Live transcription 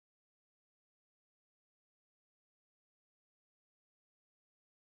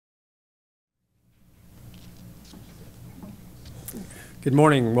Good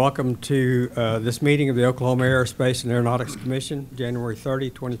morning. Welcome to this meeting of the Oklahoma Aerospace and Aeronautics Commission, January 30,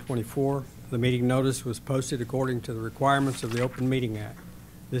 2024. The meeting notice was posted according to the requirements of the Open Meeting Act.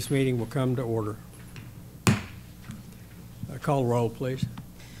 This meeting will come to order. Call roll, please.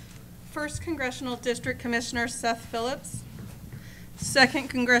 1st Congressional District Commissioner Seth Phillips.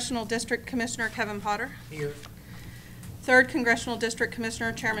 2nd Congressional District Commissioner Kevin Potter. Here. 3rd Congressional District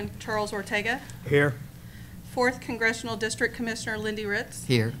Commissioner Chairman Charles Ortega. Here. 4th Congressional District Commissioner Lindy Ritz.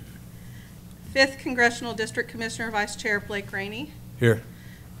 Here. 5th Congressional District Commissioner Vice Chair Blake Rainey. Here.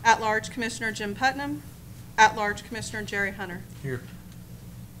 At-large Commissioner Jim Putnam. At-large Commissioner Jerry Hunter. Here.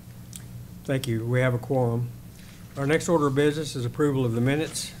 Thank you. We have a quorum. Our next order of business is approval of the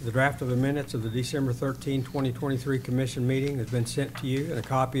minutes. The draft of the minutes of the December 13, 2023 Commission meeting has been sent to you, and a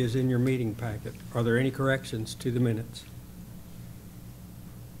copy is in your meeting packet. Are there any corrections to the minutes?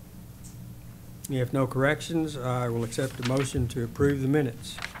 If no corrections, I will accept a motion to approve the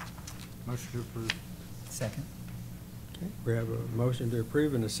minutes. Motion to approve. Second. Okay, we have a motion to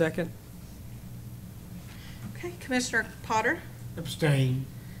approve and a second. Okay, Commissioner Potter. Abstain.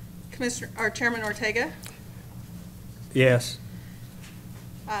 Chairman Ortega. Yes.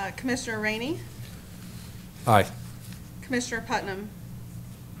 Commissioner Rainey. Aye. Commissioner Putnam.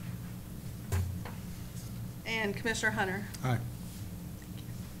 And Commissioner Hunter. Aye.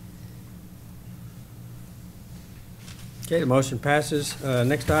 Okay, the motion passes.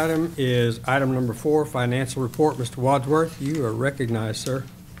 Next item is item number 4, financial report. Mr. Wadsworth, you are recognized, sir.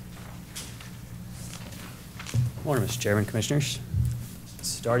 Morning, Mr. Chairman, Commissioners.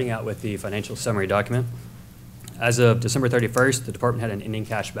 Starting out with the financial summary document. As of December 31st, the department had an ending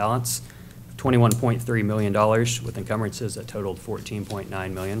cash balance of $21.3 million with encumbrances that totaled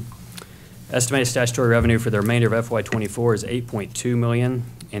 $14.9 million. Estimated statutory revenue for the remainder of FY24 is $8.2 million,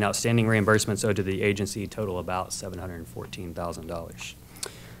 and outstanding reimbursements owed to the agency total about $714,000.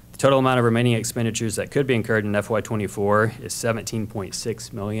 The total amount of remaining expenditures that could be incurred in FY24 is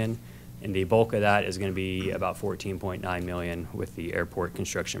 $17.6 million, and the bulk of that is going to be about $14.9 million with the airport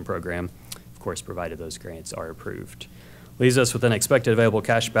construction program, of course, provided those grants are approved. Leaves us with an expected available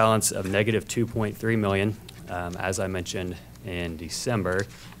cash balance of negative $2.3 million. As I mentioned in December,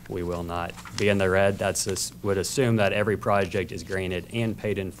 we will not be in the red. That would assume that every project is granted and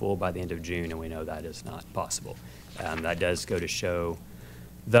paid in full by the end of June, and we know that is not possible. That does go to show,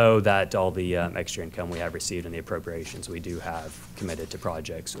 though, that all the extra income we have received in the appropriations we do have committed to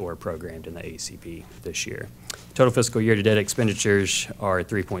projects or programmed in the ACP this year. Total fiscal year-to-date expenditures are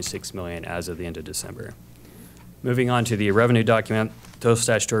 $3.6 million as of the end of December. Moving on to the revenue document, total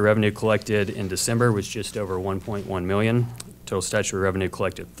statutory revenue collected in December was just over $1.1 million. Total statutory revenue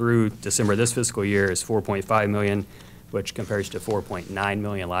collected through December this fiscal year is $4.5 million, which compares to $4.9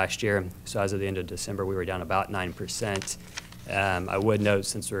 million last year. So as of the end of December, we were down about 9%. I would note,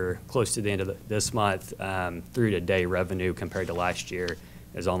 since we're close to the end of this month, through today revenue compared to last year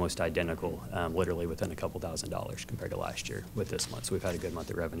is almost identical, literally within a couple $1,000s compared to last year with this month. So we've had a good month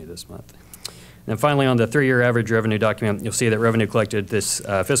of revenue this month. And then finally, on the 3-year average revenue document, you'll see that revenue collected this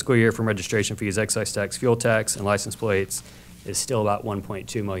fiscal year from registration fees, excise tax, fuel tax, and license plates is still about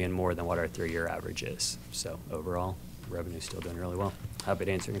 $1.2 million more than what our 3-year average is. So overall, revenue is still doing really well. Happy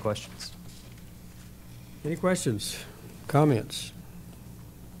to answer any questions. Any questions, comments?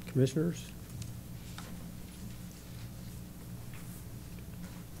 Commissioners?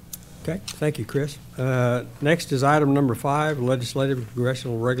 Okay, thank you, Chris. Next is item number 5, legislative and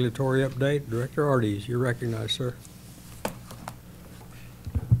congressional regulatory update. Director Arties, you're recognized, sir.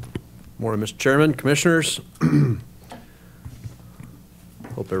 Morning, Mr. Chairman, Commissioners.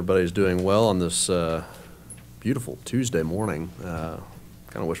 Hope everybody's doing well on this beautiful Tuesday morning. Kind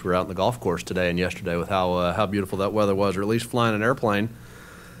of wish we were out in the golf course today and yesterday with how beautiful that weather was, or at least flying an airplane.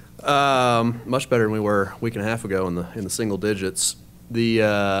 Much better than we were a week and a half ago in the single digits.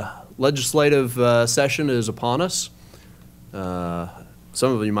 The legislative session is upon us.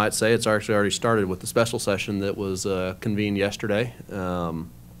 Some of you might say it's actually already started with the special session that was convened yesterday,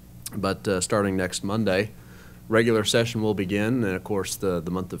 but starting next Monday, regular session will begin, and of course the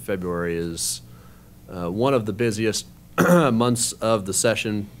month of February is one of the busiest months of the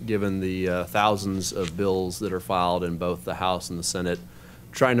session, given the thousands of bills that are filed in both the House and the Senate,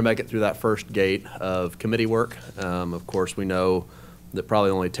 trying to make it through that first gate of committee work. Of course, we know that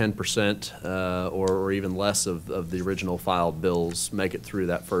probably only 10% or even less of the original filed bills make it through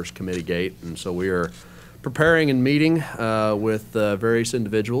that first committee gate, and so we are preparing and meeting with various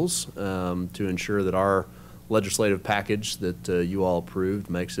individuals to ensure that our legislative package that you all approved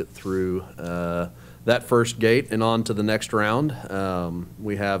makes it through that first gate and on to the next round.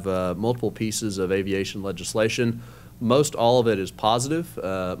 We have multiple pieces of aviation legislation, Most all of it is positive.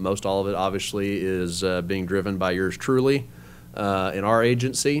 Most all of it obviously is being driven by yours truly in our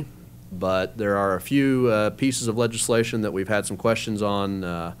agency. But there are a few pieces of legislation that we've had some questions on.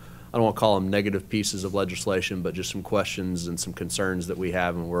 I don't want to call them negative pieces of legislation, but just some questions and some concerns that we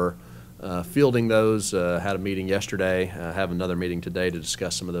have, and we're fielding those. Had a meeting yesterday, have another meeting today to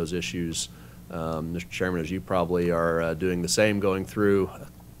discuss some of those issues. Mr. Chairman, as you probably are doing the same, going through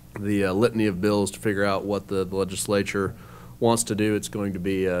the litany of bills to figure out what the legislature wants to do. It's going to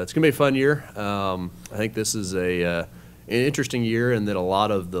be a fun year. I think this is an interesting year in that a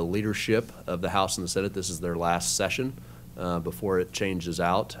lot of the leadership of the House and the Senate, this is their last session before it changes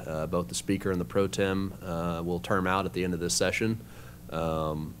out. Both the Speaker and the Pro Tem will term out at the end of this session.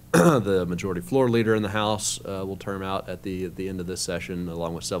 The Majority Floor Leader in the House will term out at the end of this session,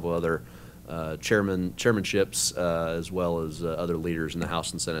 along with several other chairmanships as well as other leaders in the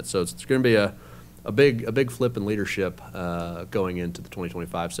House and Senate. So it's going to be a big flip in leadership going into the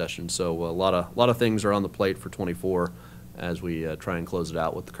 2025 session. So a lot of things are on the plate for 24 as we try and close it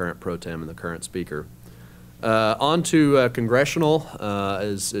out with the current Pro Tem and the current Speaker. On to congressional.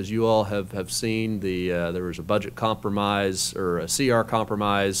 As you all have seen, there was a budget compromise or a CR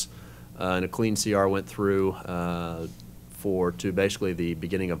compromise, and a clean CR went through to basically the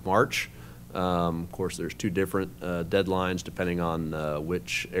beginning of March. Of course, there's two different deadlines depending on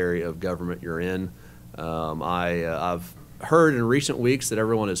which area of government you're in. I've heard in recent weeks that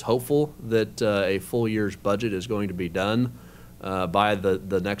everyone is hopeful that a full year's budget is going to be done by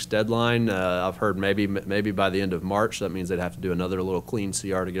the next deadline. I've heard maybe by the end of March. That means they'd have to do another little clean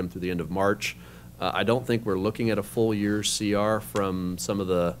CR to get them through the end of March. I don't think we're looking at a full year's CR from some of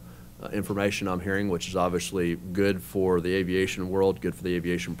the information I'm hearing, which is obviously good for the aviation world, good for the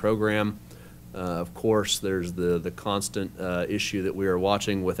aviation program. Of course, there's the constant issue that we are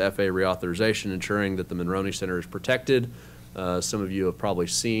watching with FAA reauthorization, ensuring that the Monroney Center is protected. Some of you have probably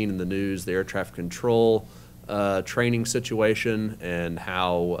seen in the news the air traffic control training situation and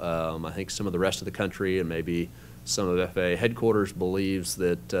how I think some of the rest of the country and maybe some of FAA headquarters believes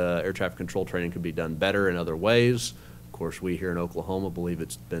that air traffic control training could be done better in other ways. Of course, we here in Oklahoma believe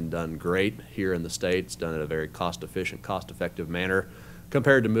it's been done great here in the state. It's done in a very cost-efficient, cost-effective manner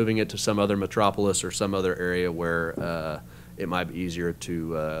compared to moving it to some other metropolis or some other area where it might be easier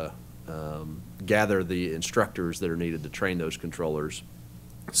to gather the instructors that are needed to train those controllers.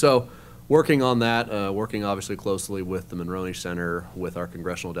 So working on that, working obviously closely with the Monroney Center, with our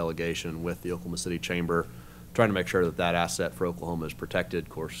congressional delegation, with the Oklahoma City Chamber, trying to make sure that that asset for Oklahoma is protected. Of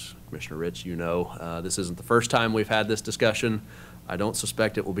course, Commissioner Rich, you know, this isn't the first time we've had this discussion. I don't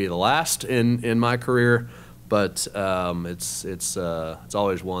suspect it will be the last in my career, but it's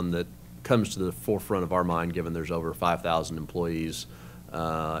always one that comes to the forefront of our mind, given there's over 5,000 employees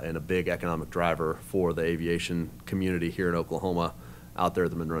and a big economic driver for the aviation community here in Oklahoma out there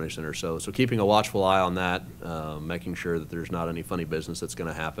at the Monroney Center. So keeping a watchful eye on that, making sure that there's not any funny business that's going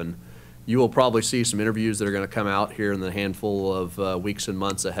to happen. You will probably see some interviews that are going to come out here in the handful of weeks and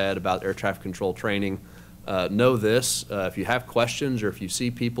months ahead about air traffic control training. Know this, if you have questions or if you see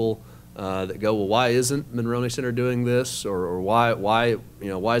people that go, well, why isn't Monroney Center doing this, or why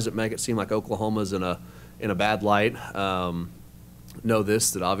does it make it seem like Oklahoma's in a bad light? Know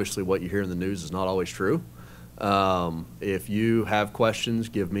this, that obviously what you hear in the news is not always true. If you have questions,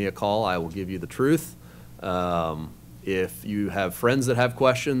 give me a call. I will give you the truth. If you have friends that have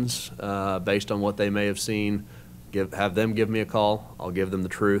questions based on what they may have seen, have them give me a call. I'll give them the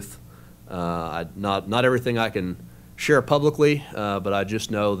truth. Not everything I can share publicly, but I just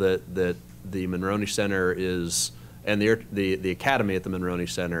know that the Monroney Center is, and the academy at the Monroney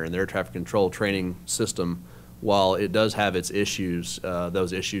Center and the air traffic control training system, while it does have its issues,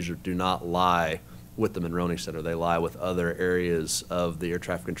 those issues do not lie with the Monroney Center. They lie with other areas of the air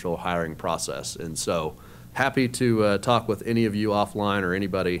traffic control hiring process. And so happy to talk with any of you offline or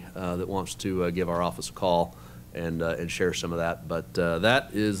anybody that wants to give our office a call and share some of that. But that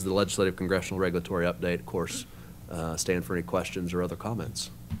is the legislative congressional regulatory update. Of course, stand for any questions or other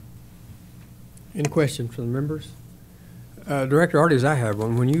comments. Any questions from the members? Director Arties, I have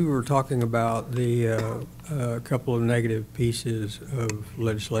one. When you were talking about the couple of negative pieces of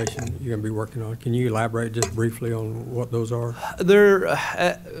legislation you're going to be working on, can you elaborate just briefly on what those are?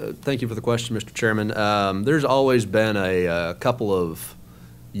 Thank you for the question, Mr. Chairman. There's always been a couple of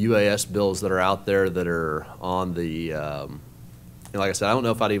UAS bills that are out there that are on the, like I said, I don't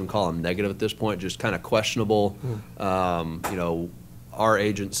know if I'd even call them negative at this point, just kind of questionable. Our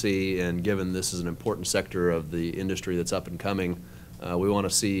agency, and given this is an important sector of the industry that's up and coming, we want to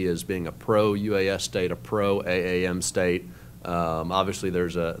see as being a pro-UAS state, a pro-AAM state. Obviously,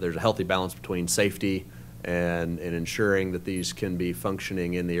 there's a healthy balance between safety and ensuring that these can be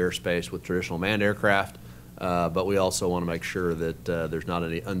functioning in the airspace with traditional manned aircraft. But we also want to make sure that there's not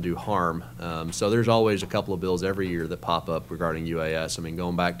any undue harm. So there's always a couple of bills every year that pop up regarding UAS. I mean,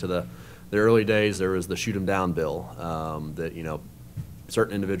 going back to the early days, there was the shoot 'em down bill that, you know,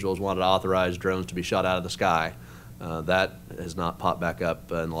 certain individuals wanted to authorize drones to be shot out of the sky. That has not popped back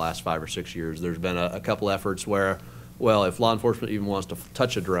up in the last 5 or 6 years. There's been a couple efforts where, well, if law enforcement even wants to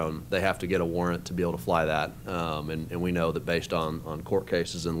touch a drone, they have to get a warrant to be able to fly that. And we know that based on court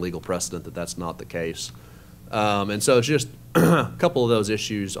cases and legal precedent that that's not the case. And so it's just a couple of those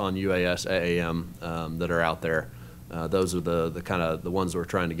issues on UAS, AAM that are out there. Those are the kind of the ones that we're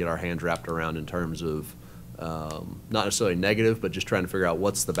trying to get our hands wrapped around in terms of not necessarily negative, but just trying to figure out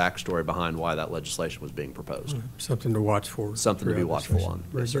what's the backstory behind why that legislation was being proposed. Something to watch for. Something to be throughout the watchful session. on.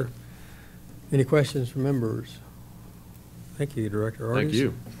 Very Yes, sir. good. Any questions from members? Thank you, Director Artis. Thank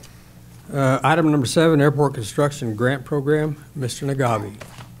you. Item number 7, Airport Construction Grant Program, Mr. Nagavi.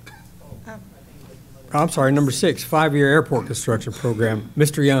 I'm sorry, number 6, 5-year Airport Construction Program,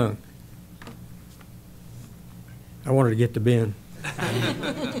 Mr. Young. I wanted to get to Ben.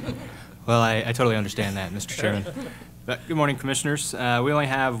 Well, I totally understand that, Mr. Chairman. But good morning, Commissioners. We only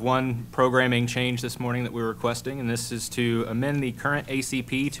have one programming change this morning that we're requesting, and this is to amend the current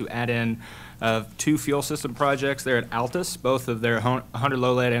ACP to add in 2 fuel system projects there at Altus. Both of their 100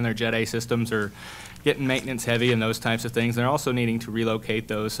 low lead and their Jet A systems are getting maintenance heavy and those types of things. They're also needing to relocate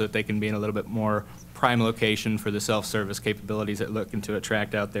those so that they can be in a little bit more prime location for the self-service capabilities that we're looking to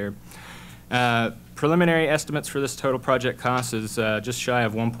attract out there. Preliminary estimates for this total project cost is just shy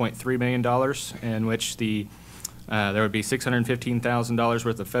of $1.3 million, in which there would be $615,000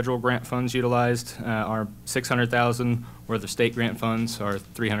 worth of federal grant funds utilized. Our $600,000 worth of state grant funds are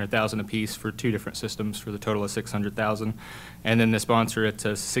 $300,000 apiece for 2 different systems for the total of $600,000. And then the sponsor at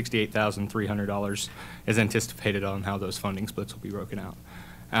 $68,300 is anticipated on how those funding splits will be broken out.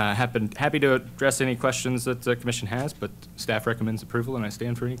 Happy to address any questions that the Commission has, but staff recommends approval, and I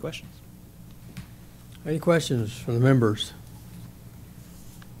stand for any questions. Any questions from the members?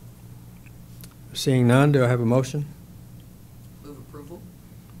 Seeing none, do I have a motion? Move approval.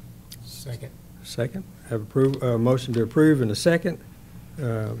 Second. Second. Have a motion to approve and a second.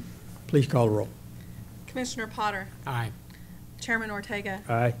 Please call the roll. Commissioner Potter, Aye. Chairman Ortega,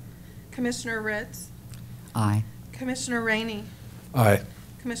 Aye. Commissioner Ritz, Aye. Commissioner Rainey, Aye.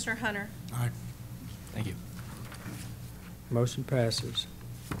 Commissioner Hunter. Aye. Thank you. Motion passes.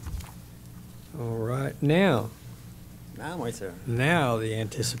 All right, now my turn. the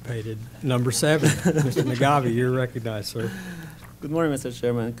anticipated number 7. Mr. Nagavi, you're recognized, sir. Good morning, Mr.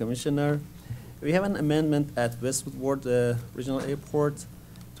 Chairman, Commissioner. We have an amendment at Westwood Ward Regional Airport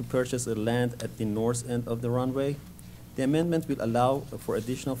to purchase a land at the north end of the runway. The amendment will allow for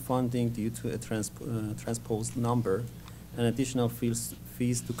additional funding due to a transposed number and additional fees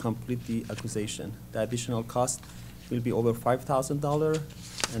to complete the acquisition. The additional cost will be over $5,000,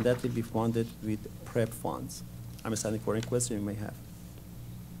 and that will be funded with PREP funds. I'm standing for any question you may have.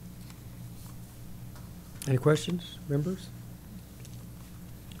 Any questions, members?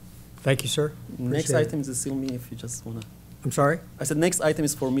 Thank you, sir. Next Appreciate it. item is still me if you just want to. I'm sorry? I said next item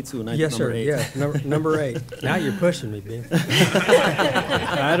is for me too, not Yes, number sir. 8. Yeah, number 8. Now you're pushing me, Ben.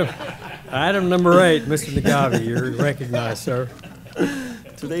 Item number 8, Mr. Nagavi, you're recognized, sir.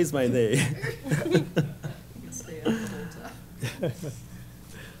 Today's my day.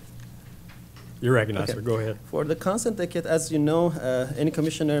 You're recognized, Okay. sir. Go ahead. For the consent docket, as you know, any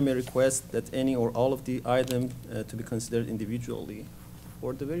commissioner may request that any or all of the item to be considered individually.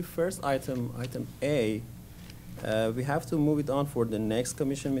 For the very first item, item A, we have to move it on for the next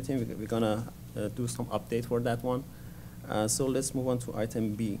commission meeting. We're gonna do some update for that one. So let's move on to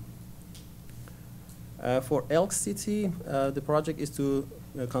item B. For Elk City, the project is to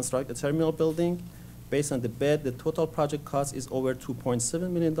construct a terminal building. Based on the bid, the total project cost is over $2.7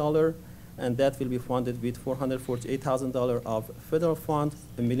 million, and that will be funded with $448,000 of federal fund,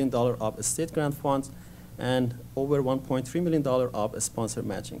 $1 million of state grant funds, and over $1.3 million of a sponsor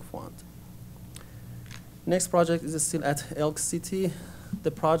matching fund. Next project is still at Elk City.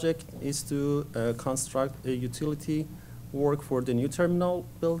 The project is to construct a utility work for the new terminal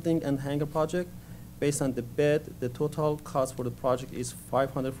building and hangar project. Based on the bid, the total cost for the project is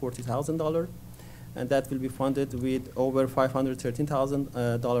 $540,000, and that will be funded with over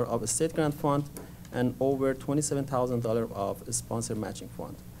 $513,000 of a state grant fund and over $27,000 of a sponsor matching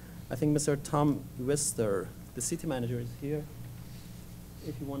fund. I think Mr. Tom Wester, the city manager, is here.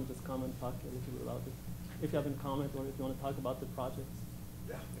 If you want to just come and talk a little bit about it. If you have any comment or if you want to talk about the projects.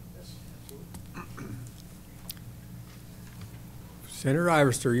 Yeah, yes, absolutely. Senator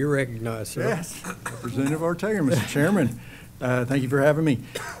Ivester, you're recognized, sir. Yes, Representative Ortega, Mr. Chairman. Thank you for having me.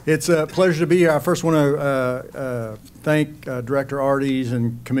 It's a pleasure to be here. I first want to thank Director Arties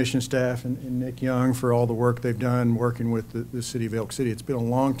and Commission staff and Nick Young for all the work they've done working with the City of Elk City. It's been a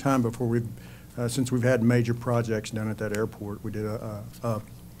long time before since we've had major projects done at that airport. We did a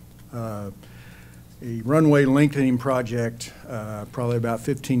runway lengthening project probably about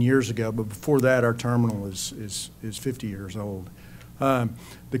 15 years ago, but before that, our terminal is 50 years old.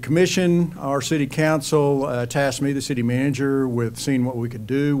 The commission, our city council, tasked me, the city manager, with seeing what we could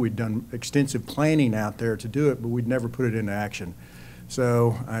do. We'd done extensive planning out there to do it, but we'd never put it into action.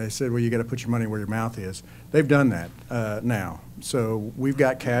 So I said, well, you got to put your money where your mouth is. They've done that now. So we've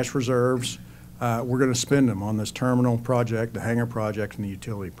got cash reserves. We're going to spend them on this terminal project, the hangar project, and the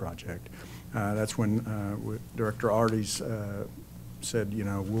utility project. That's when Director Arties said, you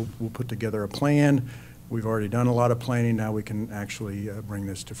know, we'll put together a plan. We've already done a lot of planning. Now we can actually bring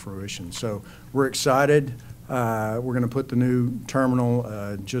this to fruition. So we're excited. We're going to put the new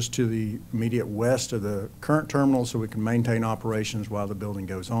terminal just to the immediate west of the current terminal so we can maintain operations while the building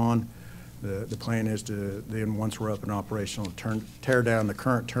goes on. The plan is to then, once we're up and operational, tear down the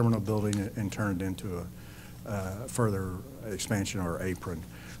current terminal building and turn it into a further expansion or apron.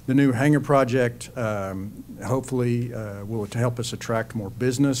 The new hangar project hopefully will help us attract more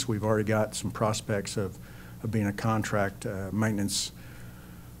business. We've already got some prospects of being a contract maintenance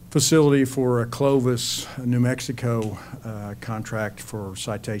facility for a Clovis, New Mexico contract for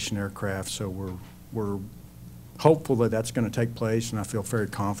Citation aircraft. So we're hopeful that that's going to take place, and I feel very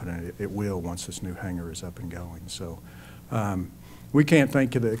confident it will once this new hangar is up and going. So we can't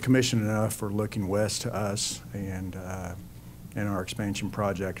thank the commission enough for looking west to us and our expansion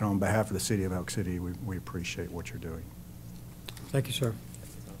project. And on behalf of the city of Elk City, we appreciate what you're doing. Thank you, sir.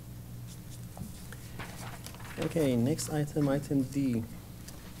 Okay, next item, item D.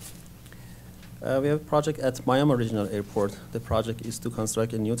 We have a project at Miami Regional Airport. The project is to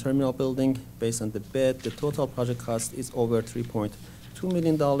construct a new terminal building based on the bid. The total project cost is over $3.2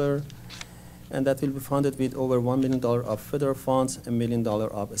 million, and that will be funded with over $1 million of federal funds, $1 million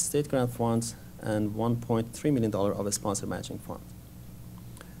of state grant funds, and $1.3 million of a sponsor matching fund.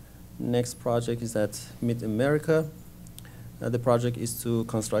 Next project is at Mid-America. The project is to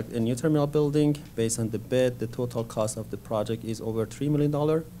construct a new terminal building based on the bid. The total cost of the project is over $3 million,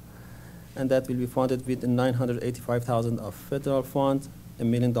 and that will be funded with $985,000 of federal fund, $1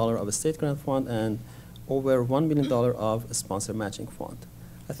 million of a state grant fund, and over $1 million of a sponsor matching fund.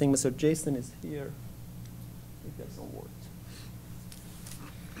 I think Mr. Jason is here. We've got some words.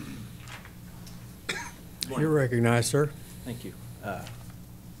 You're recognized, sir. Thank you.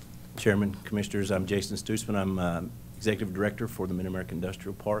 Chairman, Commissioners, I'm Jason Stoosman. I'm Executive Director for the Mid-America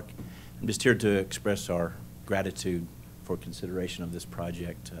Industrial Park. I'm just here to express our gratitude for consideration of this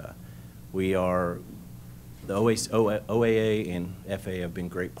project. We are, the OAA and FAA have been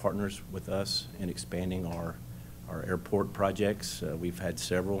great partners with us in expanding our airport projects. We've had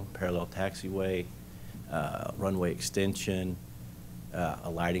several: parallel taxiway, runway extension, a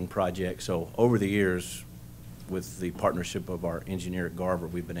lighting project. So over the years, with the partnership of our engineer at Garver,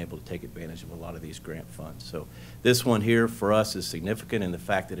 we've been able to take advantage of a lot of these grant funds. So this one here for us is significant in the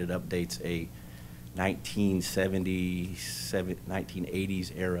fact that it updates a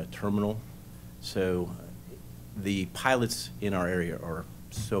 1980s era terminal. So the pilots in our area are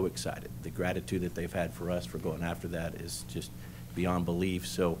so excited. The gratitude that they've had for us for going after that is just beyond belief.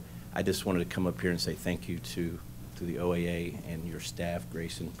 So I just wanted to come up here and say thank you to the OAA and your staff,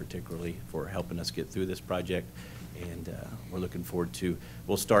 Grayson particularly, for helping us get through this project. And we're looking forward to,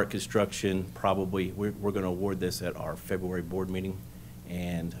 we'll start construction probably, we're going to award this at our February board meeting,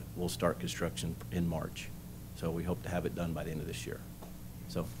 and we'll start construction in March. So we hope to have it done by the end of this year.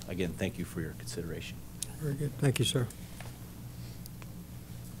 So again, thank you for your consideration. Very good. Thank you, sir.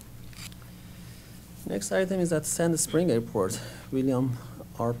 Next item is at Sand Spring Airport, William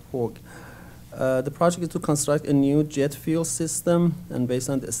R. Pogue. The project is to construct a new jet fuel system, and based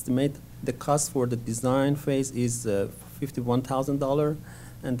on the estimate, the cost for the design phase is $51,000,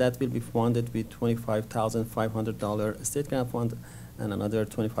 and that will be funded with $25,500 state grant fund and another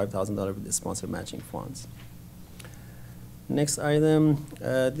 $25,000 with the sponsor matching funds. Next item,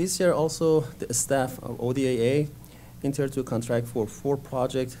 this year also the staff of ODAA entered to contract for 4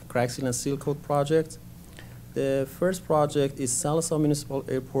 projects, crack seal and seal coat projects. The first project is Sallisaw Municipal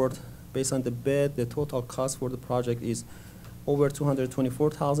Airport. Based on the bid, the total cost for the project is over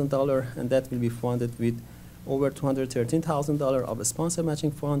 $224,000, and that will be funded with over $213,000 of a sponsor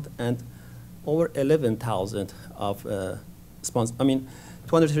matching fund and over $11,000 of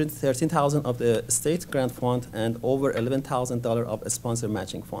 $213,000 of the state grant fund and over $11,000 of a sponsor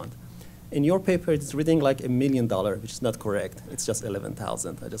matching fund. In your paper, it's reading like $1 million, which is not correct. It's just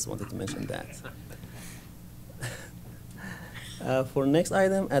 11,000. I just wanted to mention that. For next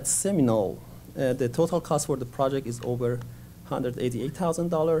item, at Seminole, the total cost for the project is over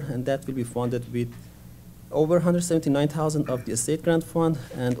 $188,000, and that will be funded with over $179,000 of the state grant fund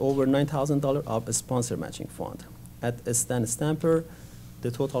and over $9,000 of a sponsor matching fund. At Stan Stamper,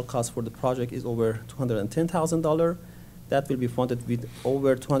 the total cost for the project is over $210,000. That will be funded with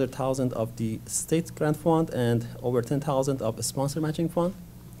over $200,000 of the state grant fund and over $10,000 of a sponsor matching fund.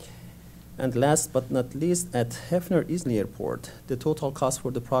 And last but not least, at Hefner Isley Airport, the total cost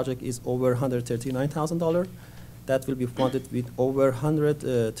for the project is over $139,000. That will be funded with over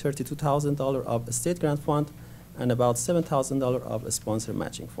 $132,000 of a state grant fund and about $7,000 of a sponsor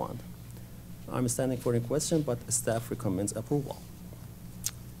matching fund. I'm standing for any question, but staff recommends approval.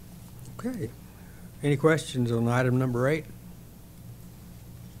 Okay. Any questions on item number 8?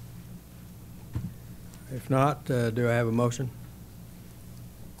 If not, do I have a motion?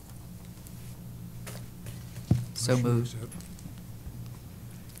 So moved.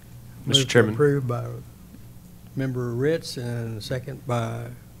 Move to Chairman. Approved by Member Ritz and a second by,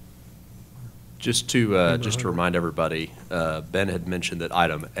 Just to remind everybody, Ben had mentioned that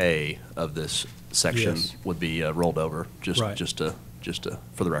item A of this section Yes. would be rolled over, Right. just to,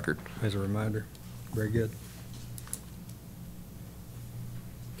 for the record. as a reminder. Very good.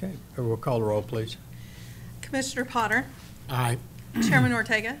 Okay, we'll call the roll, please. Commissioner Potter, Aye. Chairman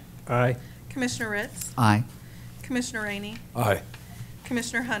Ortega, Aye. Commissioner Ritz, Aye. Commissioner Rainey, Aye.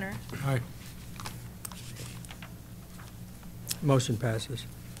 Commissioner Hunter. Aye. Motion passes.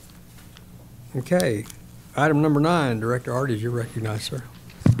 Okay, item number 9, Director Arties, you're recognized, sir.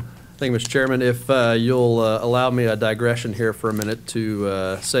 Thank you, Mr. Chairman. If you'll allow me a digression here for a minute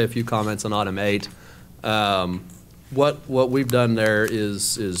to say a few comments on item 8. What we've done there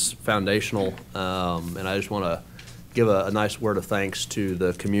is foundational, and I just want to give a nice word of thanks to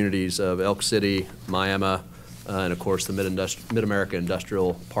the communities of Elk City, Miami, and of course the Mid-America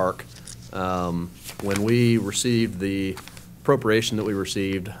Industrial Park. When we received the appropriation that we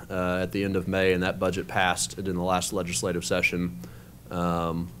received at the end of May and that budget passed in the last legislative session,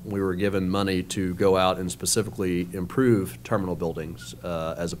 we were given money to go out and specifically improve terminal buildings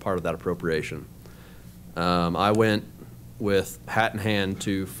as a part of that appropriation. I went with hat in hand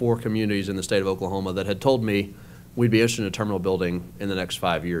to 4 communities in the state of Oklahoma that had told me we'd be interested in a terminal building in the next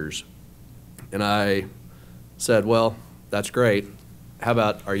 5 years. And I said, well, that's great. How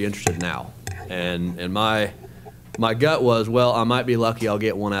about, are you interested now? And my gut was, well, I might be lucky I'll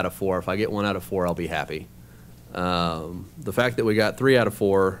get 1 out of 4. If I get 1 out of 4, I'll be happy. The fact that we got 3 out of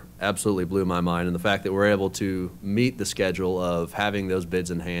 4 absolutely blew my mind, and the fact that we're able to meet the schedule of having those bids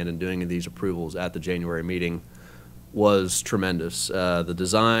in hand and doing these approvals at the January meeting was tremendous. The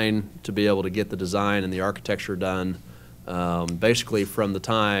design, to be able to get the design and the architecture done, basically from the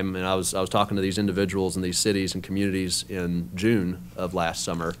time, and I was talking to these individuals in these cities and communities in June of last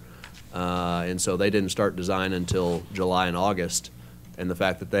summer, and so they didn't start design until July and August. And the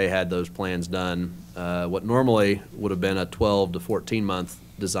fact that they had those plans done, what normally would have been a 12 to 14-month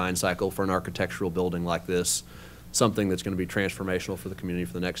design cycle for an architectural building like this, something that's going to be transformational for the community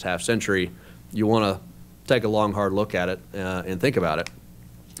for the next half century, you want to take a long, hard look at it and think about it.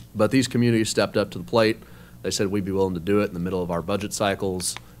 But these communities stepped up to the plate. They said we'd be willing to do it in the middle of our budget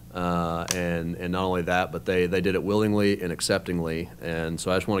cycles. And not only that, but they did it willingly and acceptingly. And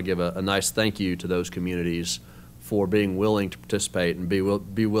so I just want to give a nice thank you to those communities for being willing to participate and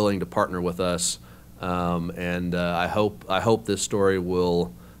be willing to partner with us. I hope this story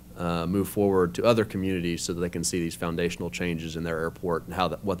will move forward to other communities so that they can see these foundational changes in their airport and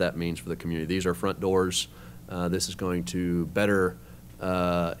what that means for the community. These are front doors. This is going to better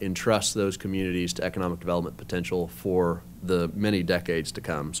entrust those communities to economic development potential for the many decades to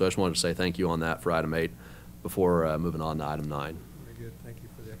come. So I just wanted to say thank you on that for item 8 before moving on to item 9. Very good. Thank you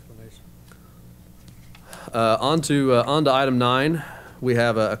for the explanation. On to item 9. We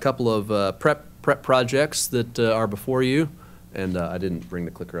have a couple of prep projects that are before you, and I didn't bring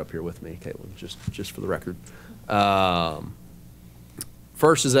the clicker up here with me, Caitlin, just for the record.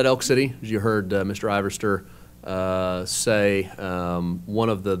 First is at Elk City, as you heard Mr. Ivester say. One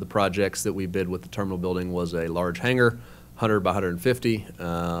of the projects that we bid with the terminal building was a large hangar, 100 by 150,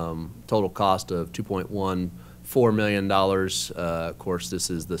 total cost of $2.14 million. Of course,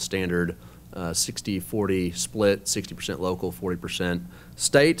 this is the standard 60-40 split, 60% local, 40%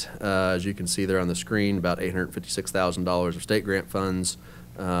 state. As you can see there on the screen, about $856,000 of state grant funds,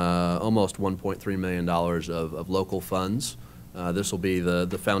 almost $1.3 million of local funds. This will be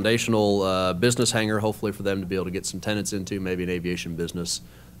the foundational business hangar, hopefully for them to be able to get some tenants into, maybe an aviation business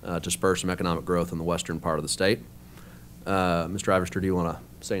to spur some economic growth in the western part of the state. Mr. Ivester, do you want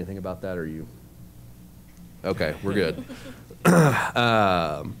to say anything about that, or are you? Okay, we're good.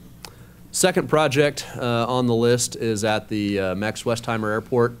 Second project on the list is at the Max Westheimer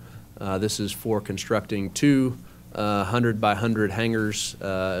Airport. This is for constructing two 100 by 100 hangars,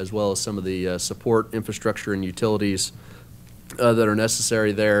 as well as some of the support infrastructure and utilities that are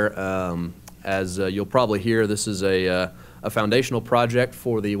necessary there. As you'll probably hear, this is a foundational project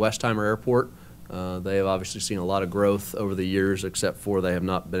for the Westheimer Airport. They have obviously seen a lot of growth over the years, except for they have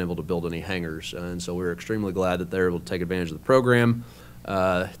not been able to build any hangars. And so we're extremely glad that they're able to take advantage of the program.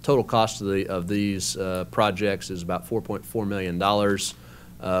 Total cost of these projects is about $4.4 million.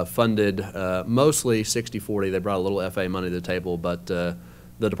 Funded mostly 60-40. They brought a little FA money to the table, but the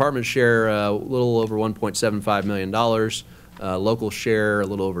department share a little over $1.75 million. Local share a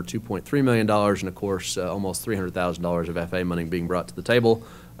little over $2.3 million, and of course almost $300,000 of FA money being brought to the table.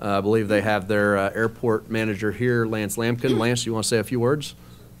 I believe they have their airport manager here, Lance Lampkin. Lance, you want to say a few words?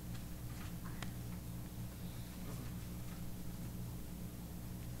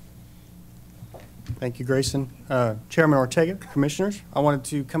 Thank you, Grayson. Chairman Ortega, Commissioners, I wanted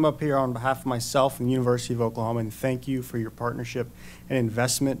to come up here on behalf of myself and the University of Oklahoma and thank you for your partnership and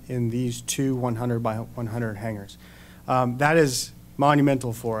investment in these two 100 by 100 hangars. That is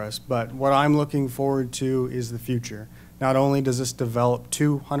monumental for us, but what I'm looking forward to is the future. Not only does this develop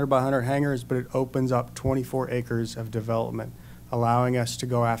two 100 by 100 hangars, but it opens up 24 acres of development, allowing us to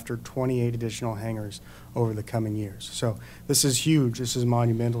go after 28 additional hangars over the coming years. So this is huge. This is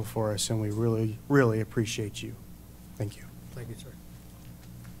monumental for us, and we really, really appreciate you. Thank you. Thank you, sir.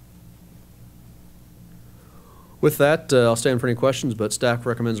 With that, I'll stand for any questions, but staff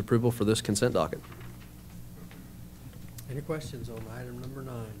recommends approval for this consent docket. Any questions on item number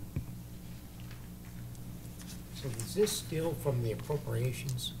 9? So is this still from the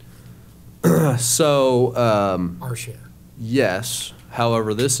appropriations, So, our share? yes.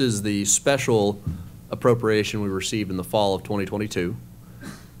 However, this is the special appropriation we received in the fall of 2022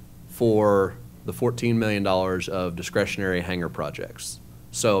 for the $14 million of discretionary hangar projects.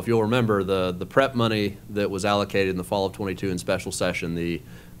 So if you'll remember, the prep money that was allocated in the fall of 22 in special session, the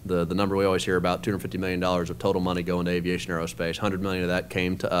number we always hear about, $250 million of total money going to aviation aerospace, $100 million of that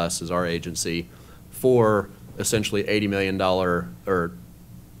came to us as our agency for essentially $80 million, or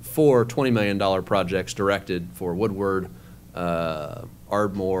for $20 million projects directed for Woodward,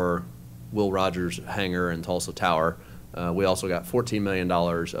 Ardmore, Will Rogers Hangar, and Tulsa Tower. We also got $14 million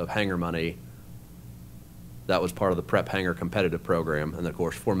of hangar money. That was part of the prep hangar competitive program, and of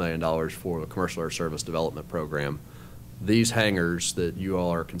course $4 million for the commercial air service development program. These hangars that you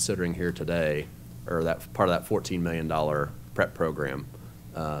all are considering here today are that part of that $14 million prep program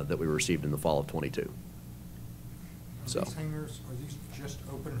that we received in the fall of 22. So These hangars, are these just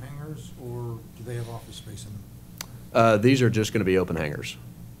open hangars, or do they have office space in them? these are just going to be open hangars.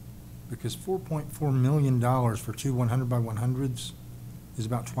 Because $4.4 million for two 100 by 100s is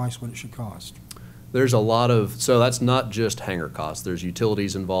about twice what it should cost. There's a lot of, so that's not just hangar costs. There's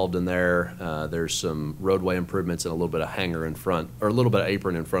utilities involved in there. There's some roadway improvements and a little bit of hangar in front, or a little bit of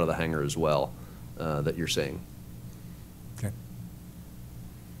apron in front of the hangar as well that you're seeing. Okay.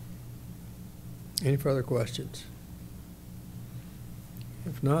 Any further questions?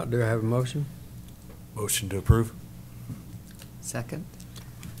 If not, do I have a motion? Motion to approve. Second?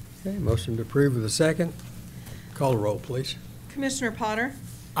 Okay, motion to approve with a second. Call the roll, please. Commissioner Potter,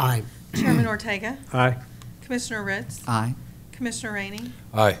 Aye. Chairman Ortega, Aye. Commissioner Ritz, Aye. Commissioner Rainey,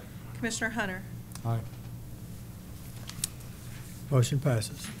 Aye. Commissioner Hunter. Aye. Motion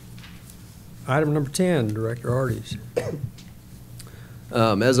passes. Item number 10, Director Arties.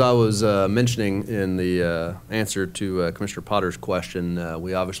 As I was mentioning in the answer to Commissioner Potter's question,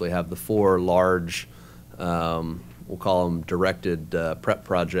 we obviously have the 4 large, we'll call them directed prep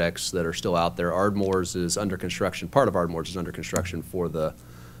projects that are still out there. Ardmore's is under construction. Part of Ardmore's is under construction for the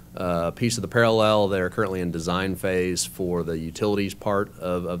piece of the parallel. They're currently in design phase for the utilities part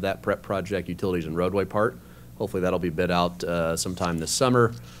of that prep project, utilities and roadway part. Hopefully that'll be bid out sometime this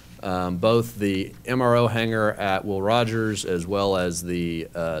summer. Both the MRO hangar at Will Rogers as well as the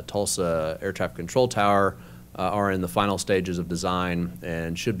Tulsa Air Traffic Control Tower are in the final stages of design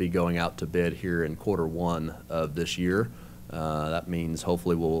and should be going out to bid here in Q1 of this year. That means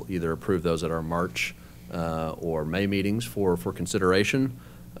hopefully we'll either approve those at our March or May meetings for consideration.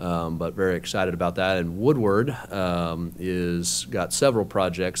 But very excited about that. And Woodward is got several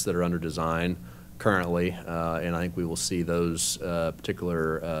projects that are under design currently, and I think we will see those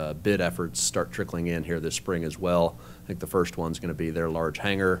particular bid efforts start trickling in here this spring as well. I think the first one's going to be their large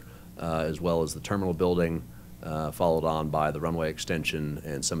hangar, as well as the terminal building, followed on by the runway extension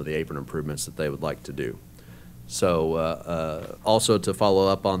and some of the apron improvements that they would like to do. So also to follow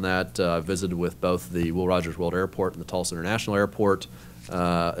up on that, I visited with both the Will Rogers World Airport and the Tulsa International Airport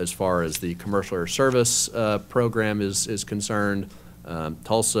as far as the commercial air service program is concerned.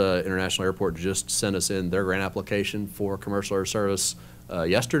 Tulsa International Airport just sent us in their grant application for commercial air service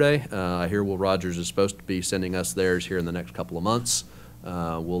yesterday. I hear Will Rogers is supposed to be sending us theirs here in the next couple of months.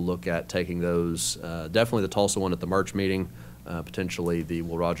 We'll look at taking those, definitely the Tulsa one at the March meeting, potentially the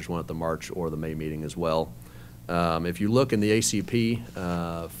Will Rogers one at the March or the May meeting as well. If you look in the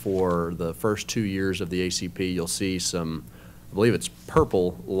ACP for the first 2 years of the ACP, you'll see some, I believe it's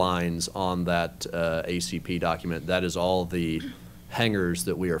purple lines on that ACP document. That is all the hangars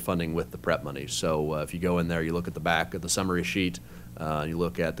that we are funding with the PREP money. So if you go in there, you look at the back of the summary sheet, you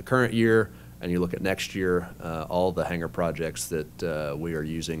look at the current year, and you look at next year, all the hangar projects that we are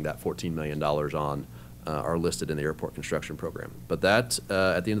using that $14 million on are listed in the airport construction program. But that,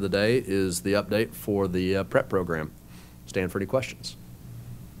 at the end of the day, is the update for the PREP program. Stand for any questions.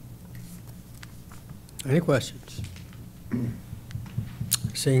 Any questions?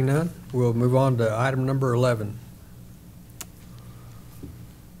 Seeing none, we'll move on to item number 11.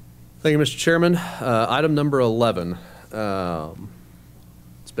 Thank you, Mr. Chairman. Item number 11.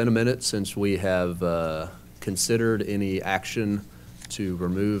 It's been a minute since we have considered any action to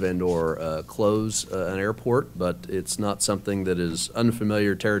remove and or close an airport, but it's not something that is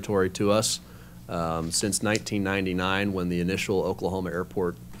unfamiliar territory to us. Since 1999, when the initial Oklahoma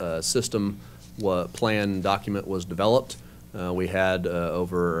airport system plan document was developed, we had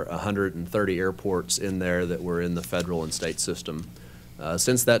over 130 airports in there that were in the federal and state system.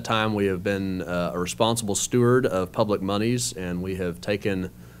 Since that time, we have been a responsible steward of public monies, and we have taken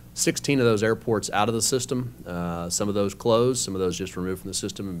 16 of those airports out of the system. Some of those closed, some of those just removed from the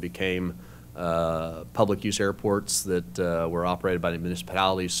system and became public use airports that were operated by the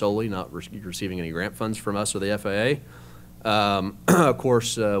municipalities solely, not receiving any grant funds from us or the FAA. Of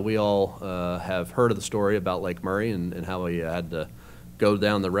course, we all have heard of the story about Lake Murray and how we had to go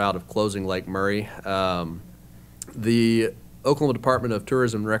down the route of closing Lake Murray. The Oklahoma Department of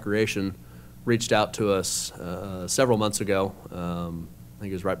Tourism and Recreation reached out to us several months ago. I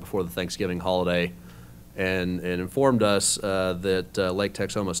think it was right before the Thanksgiving holiday, and informed us that Lake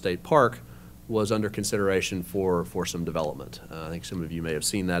Texoma State Park was under consideration for some development. I think some of you may have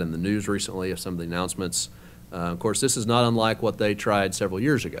seen that in the news recently of some of the announcements. Of course, this is not unlike what they tried several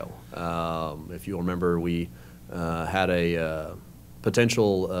years ago. If you'll remember, we had a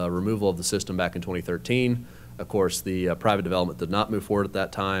potential removal of the system back in 2013. Of course, the private development did not move forward at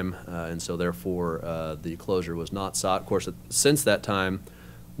that time, and so therefore the closure was not sought. Of course, since that time,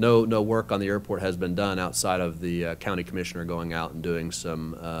 no work on the airport has been done outside of the county commissioner going out and doing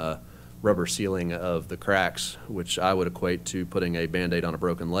some rubber sealing of the cracks, which I would equate to putting a Band-Aid on a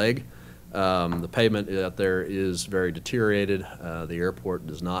broken leg. The pavement out there is very deteriorated. The airport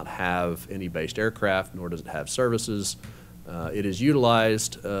does not have any based aircraft, nor does it have services. It is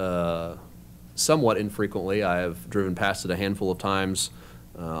utilized somewhat infrequently. I have driven past it a handful of times.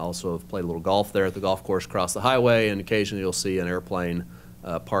 Also have played a little golf there at the golf course across the highway, and occasionally you'll see an airplane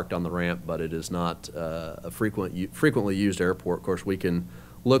parked on the ramp, but it is not a frequently used airport. Of course, we can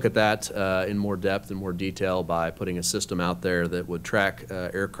look at that in more depth and more detail by putting a system out there that would track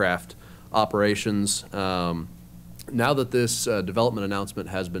aircraft operations. Now that this development announcement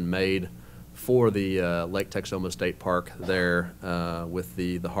has been made for the Lake Texoma State Park there with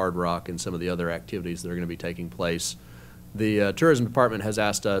the Hard Rock and some of the other activities that are going to be taking place, the Tourism Department has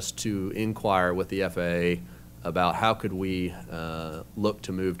asked us to inquire with the FAA about how could we look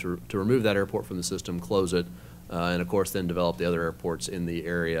to move to remove that airport from the system, close it, and of course then develop the other airports in the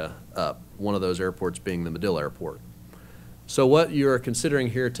area up. One of those airports being the Medill Airport. So what you're considering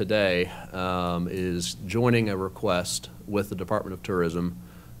here today is joining a request with the Department of Tourism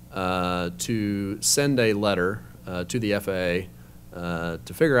to send a letter to the FAA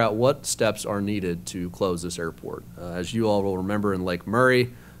to figure out what steps are needed to close this airport. As you all will remember, in Lake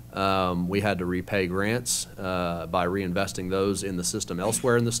Murray, we had to repay grants by reinvesting those in the system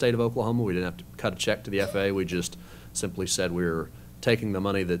elsewhere in the state of Oklahoma. We didn't have to cut a check to the FAA. We just simply said we were taking the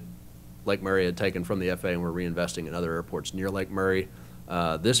money that Lake Murray had taken from the FAA and we're reinvesting in other airports near Lake Murray.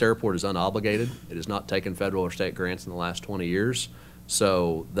 This airport is unobligated. It has not taken federal or state grants in the last 20 years.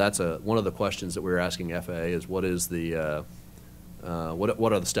 So that's one of the questions that we're asking FAA is what is the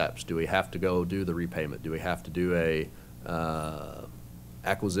what are the steps? Do we have to go do the repayment? Do we have to do a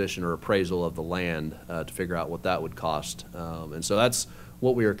acquisition or appraisal of the land to figure out what that would cost? And so that's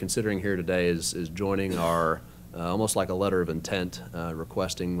what we are considering here today is joining our almost like a letter of intent,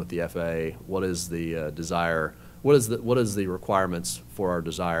 requesting with the FAA what is the desire, what is the requirements for our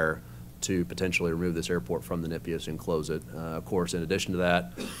desire to potentially remove this airport from the NIPIAS and close it. Of course, in addition to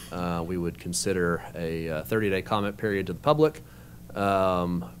that, we would consider a 30-day comment period to the public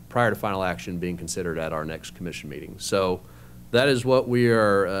prior to final action being considered at our next commission meeting. So that is what we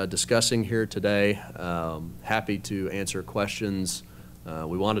are discussing here today. Happy to answer questions.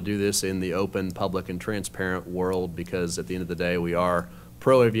 We want to do this in the open, public, and transparent world because at the end of the day, we are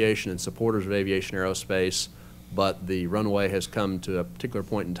pro-aviation and supporters of aviation aerospace, but the runway has come to a particular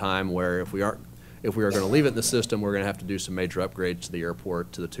point in time where if we are going to leave it in the system, we're going to have to do some major upgrades to the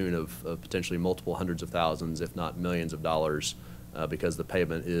airport to the tune of potentially multiple hundreds of thousands, if not millions of dollars, because the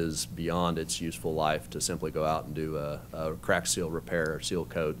pavement is beyond its useful life to simply go out and do a crack seal repair, seal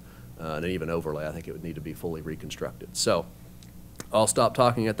coat, and even overlay. I think it would need to be fully reconstructed. So I'll stop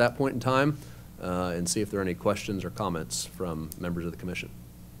talking at that point in time and see if there are any questions or comments from members of the commission.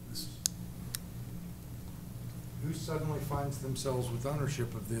 Who suddenly finds themselves with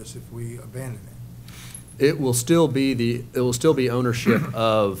ownership of this if we abandon it? It will still be ownership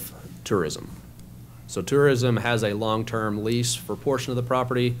of tourism. So tourism has a long-term lease for a portion of the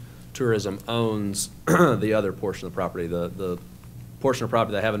property. Tourism owns the other portion of the property. The portion of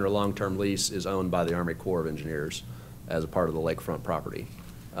property they have under a long-term lease is owned by the Army Corps of Engineers as a part of the lakefront property.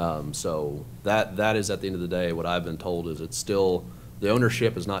 So that is, at the end of the day, what I've been told is it's still, the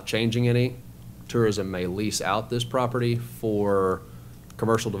ownership is not changing any. Tourism may lease out this property for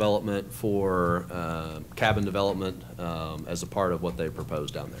commercial development, for cabin development, as a part of what they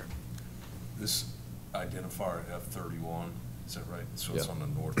propose down there. This identifier F31, is that right? So Yeah. it's on the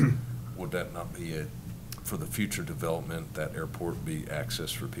north. Would that not be for the future development, that airport be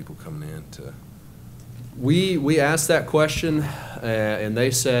access for people coming in to? We asked that question, and they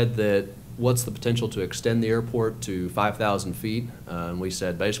said that what's the potential to extend the airport to 5,000 feet? And we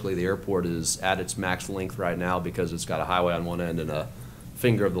said basically the airport is at its max length right now because it's got a highway on one end and a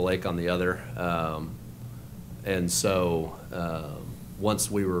finger of the lake on the other. And so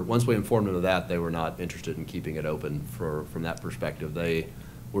once we informed them of that, they were not interested in keeping it open from that perspective. They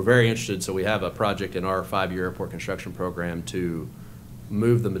were very interested. So we have a project in our 5-year airport construction program to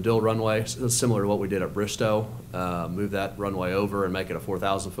move the Medill runway, similar to what we did at Bristow, move that runway over and make it a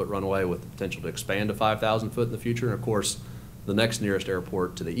 4,000-foot runway with the potential to expand to 5,000 foot in the future. And of course, the next nearest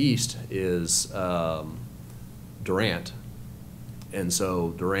airport to the east is Durant. And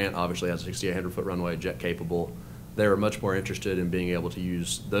so Durant obviously has a 6,800-foot runway, jet capable. They were much more interested in being able to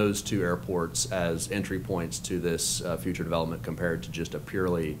use those two airports as entry points to this future development compared to just a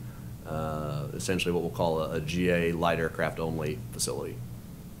purely essentially what we'll call a GA light aircraft only facility.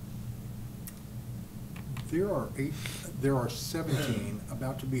 There are 17,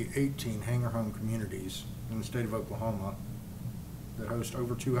 about to be 18 hangar home communities in the state of Oklahoma that host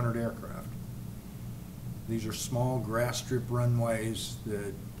over 200 aircraft. These are small grass strip runways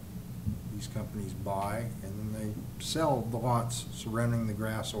that these companies buy, and then they sell the lots surrounding the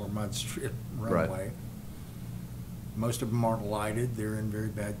grass or mud strip runway. Right. Most of them aren't lighted. They're in very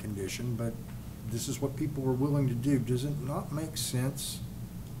bad condition, but this is what people were willing to do. Does it not make sense?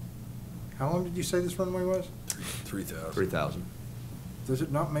 How long did you say this runway was? 3,000. 3,000. Does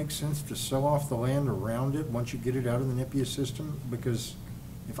it not make sense to sell off the land around it once you get it out of the NIPIA system? Because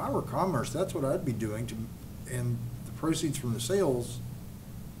if I were Commerce, that's what I'd be doing, and the proceeds from the sales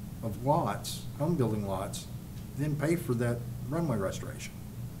of lots, home building lots, then pay for that runway restoration.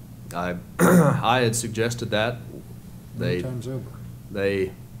 I had suggested that. Many times over.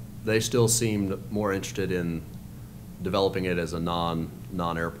 They still seemed more interested in developing it as a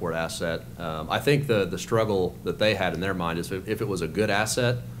non-airport asset. I think the struggle that they had in their mind is if it was a good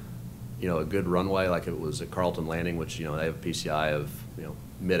asset, a good runway, like if it was at Carlton Landing, which they have a PCI of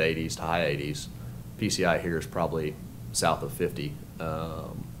mid-80s to high 80s. PCI here is probably south of 50.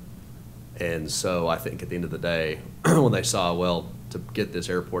 And so I think at the end of the day, when they saw, well, to get this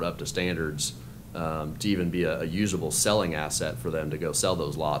airport up to standards, to even be a usable selling asset for them to go sell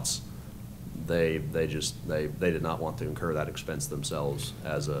those lots, they did not want to incur that expense themselves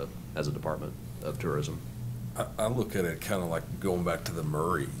as a Department of Tourism. I look at it kind of like going back to the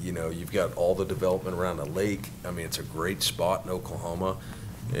Murray. You've got all the development around the lake. I mean, it's a great spot in Oklahoma,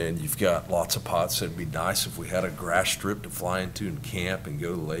 and you've got lots of pots. It'd be nice if we had a grass strip to fly into and camp and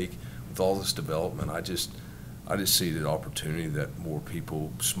go to the lake. With all this development, I just see the opportunity that more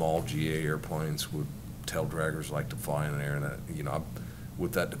people, small GA airplanes, would tail draggers like to fly in there, and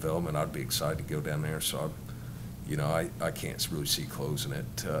with that development, I'd be excited to go down there. So, I can't really see closing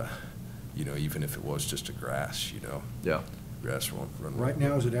it. Even if it was just a grass, Yeah. grass run. Right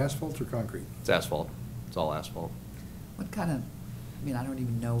now, is it asphalt or concrete? It's asphalt. It's all asphalt. What kind of, I mean, I don't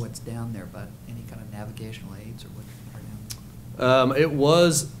even know what's down there, but any kind of navigational aids or what are down there? It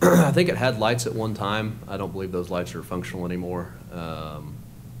was, I think it had lights at one time. I don't believe those lights are functional anymore. I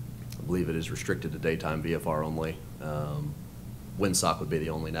believe it is restricted to daytime VFR only. Windsock would be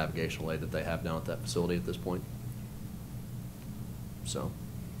the only navigational aid that they have down at that facility at this point. So.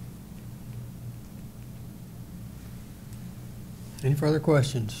 Any further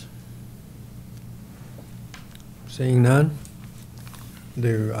questions? Seeing none,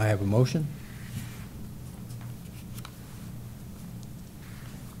 do I have a motion?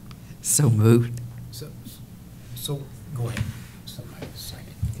 So moved. So, go ahead. Somebody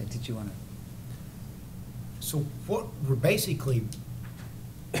second. Okay, did you want to? So what we're basically,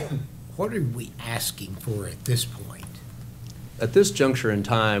 what are we asking for at this point? At this juncture in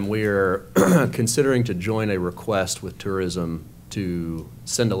time, we are considering to join a request with tourism to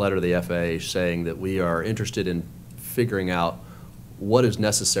send a letter to the FAA saying that we are interested in figuring out what is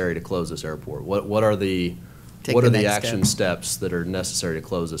necessary to close this airport. What are the action steps that are necessary to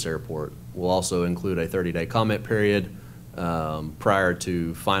close this airport? We'll also include a 30-day comment period prior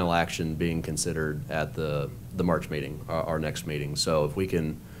to final action being considered at the March meeting, our next meeting. So if we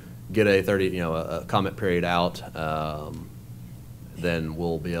can get a comment period out, then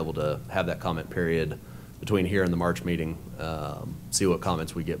we'll be able to have that comment period between here and the March meeting, see what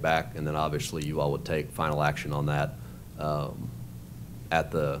comments we get back, and then obviously you all would take final action on that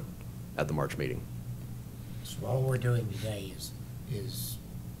at the March meeting. So all we're doing today is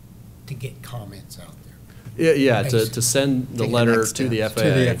to get comments out there. Yeah, to send the Take the letter next to the steps. FAA.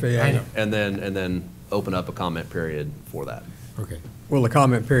 To the FAA. I know. And then open up a comment period for that. Okay. Will the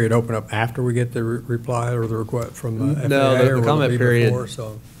comment period open up after we get the reply or the request from the FAA? No, or the will it comment be period before,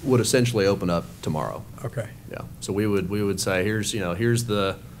 so? would essentially open up tomorrow. Okay. Yeah, so we would say, here's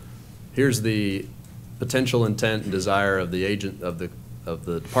the potential intent and desire of the agent of the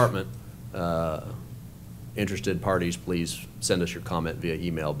department. Interested parties, please send us your comment via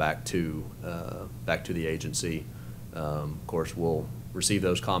email back to the agency. Of course, we'll receive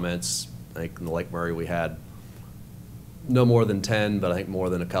those comments. I think in the Lake Murray we had no more than 10, but I think more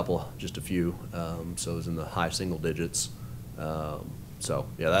than a couple, just a few. So it was in the high single digits. So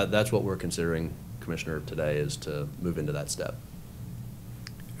yeah, that's what we're considering, Commissioner, today, is to move into that step.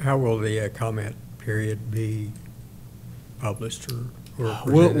 How will the comment period be published or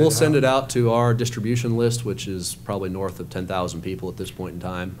We'll presented? send it out to our distribution list, which is probably north of 10,000 people at this point in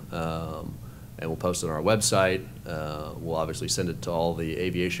time. And we'll post it on our website. We'll obviously send it to all the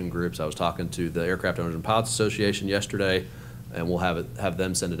aviation groups. I was talking to the Aircraft Owners and Pilots Association yesterday, and we'll have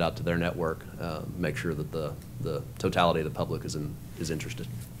them send it out to their network, make sure that the totality of the public is interested.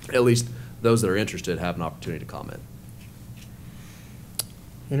 At least those that are interested have an opportunity to comment.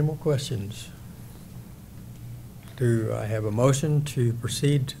 Any more questions? Do I have a motion to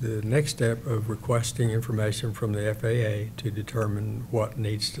proceed to the next step of requesting information from the FAA to determine what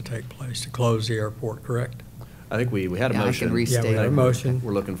needs to take place to close the airport, correct? I think we had a Yeah, I motion. can restate. Yeah, we have a motion.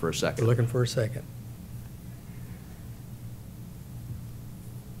 We're looking for a second. We're looking for a second.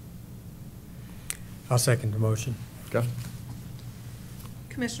 I'll second the motion. Okay.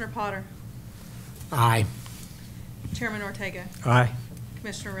 Commissioner Potter, Aye. Chairman Ortega, Aye.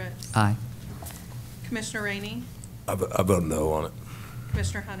 Commissioner Ritz, Aye. Commissioner Rainey, I vote no on it.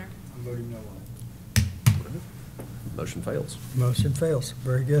 Commissioner Hunter. I'm voting no on it. Motion fails. Motion fails.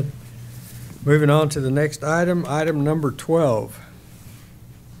 Very good. Moving on to the next item, item number 12.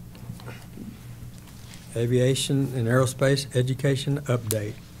 Aviation and Aerospace Education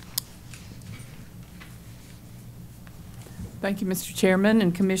Update. Thank you, Mr. Chairman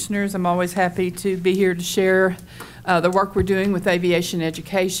and Commissioners. I'm always happy to be here to share the work we're doing with aviation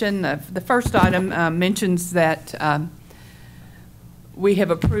education. The first item mentions that we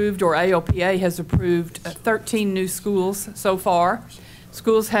have approved, or AOPA has approved, 13 new schools so far.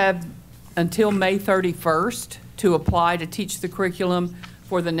 Schools have until May 31st to apply to teach the curriculum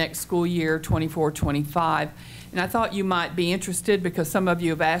for the next school year, 24-25. And I thought you might be interested because some of you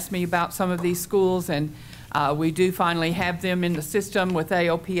have asked me about some of these schools, and we do finally have them in the system with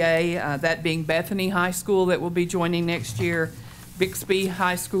AOPA, that being Bethany High School that will be joining next year, Bixby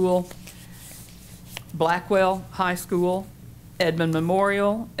High School, Blackwell High School, Edmond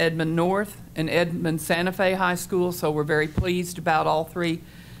Memorial, Edmond North, and Edmond Santa Fe High School. So we're very pleased about all three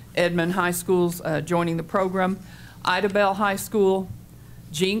Edmond High Schools joining the program. Idabel High School,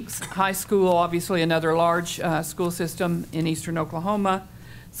 Jinx High School, obviously another large school system in eastern Oklahoma,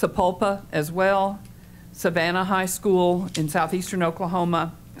 Sapulpa as well, Savannah High School in southeastern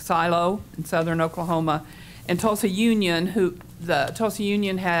Oklahoma, Silo in southern Oklahoma, and Tulsa Union, the Tulsa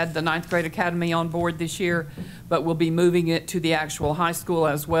Union had the 9th grade academy on board this year, but we'll be moving it to the actual high school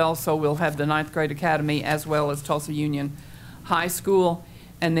as well. So we'll have the 9th grade academy as well as Tulsa Union High School.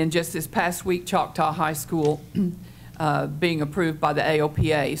 And then just this past week, Choctaw High School being approved by the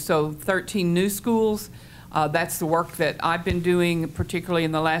AOPA. So 13 new schools. That's the work that I've been doing, particularly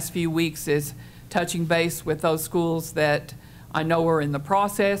in the last few weeks, is touching base with those schools that I know are in the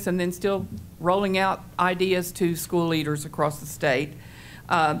process, and then still rolling out ideas to school leaders across the state.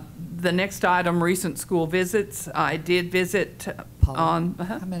 The next item, recent school visits. I did visit on...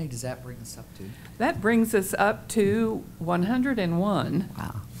 How many does that bring us up to? That brings us up to 101.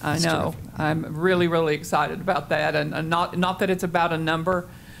 Wow. I That's know. terrific. I'm really, really excited about that, and not that it's about a number.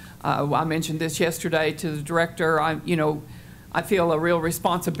 I mentioned this yesterday to the director. I feel a real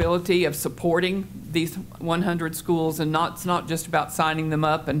responsibility of supporting these 100 schools, and it's not just about signing them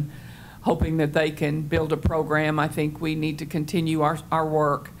up and hoping that they can build a program. I think we need to continue our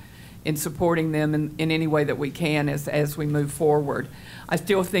work in supporting them in any way that we can as we move forward. I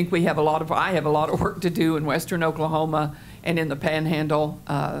still think I have a lot of work to do in western Oklahoma and in the Panhandle,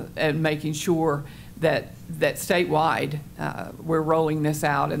 and making sure that statewide we're rolling this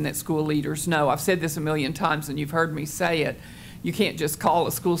out and that school leaders know. I've said this a million times and you've heard me say it. You can't just call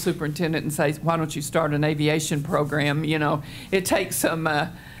a school superintendent and say, why don't you start an aviation program? It takes some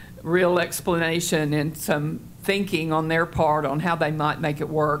real explanation and some thinking on their part on how they might make it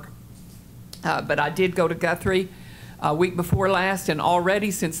work. But I did go to Guthrie a week before last, and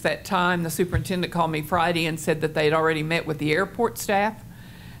already since that time, the superintendent called me Friday and said that they had already met with the airport staff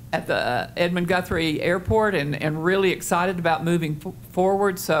at the Edmund Guthrie Airport and really excited about moving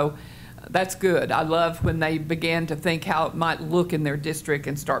forward. So that's good. I love when they began to think how it might look in their district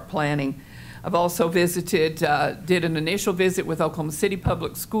and start planning. I've also visited, did an initial visit with Oklahoma City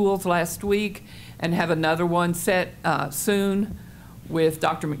Public Schools last week and have another one set soon with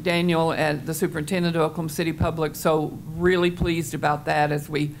Dr. McDaniel and the superintendent of Oklahoma City Public. So really pleased about that as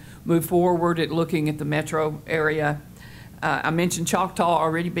we move forward at looking at the metro area. I mentioned Choctaw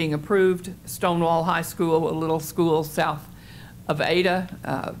already being approved, Stonewall High School, a little school south of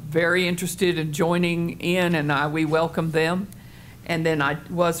Ada, very interested in joining in, and we welcome them. And then I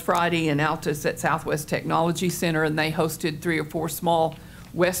was Friday in Altus at Southwest Technology Center, and they hosted 3 or 4 small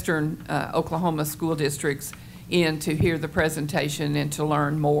western Oklahoma school districts in to hear the presentation and to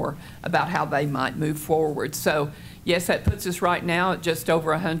learn more about how they might move forward. So yes, that puts us right now at just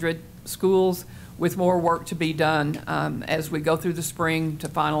over 100 schools, with more work to be done as we go through the spring to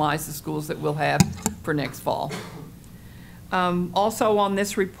finalize the schools that we'll have for next fall. Also on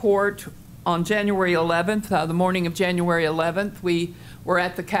this report, on January 11th, the morning of January 11th, we were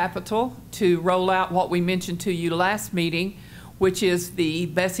at the Capitol to roll out what we mentioned to you last meeting, which is the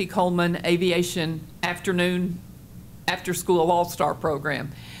Bessie Coleman Aviation Afternoon After School All-Star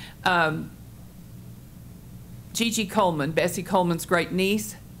Program. Gigi Coleman, Bessie Coleman's great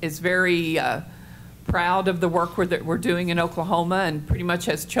niece, is very proud of the work that we're doing in Oklahoma and pretty much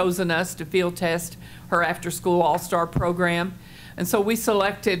has chosen us to field test her after-school all-star program. And so we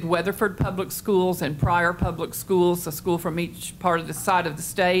selected Weatherford Public Schools and Pryor Public Schools, a school from each part of the side of the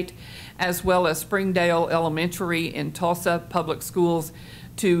state, as well as Springdale Elementary and Tulsa Public Schools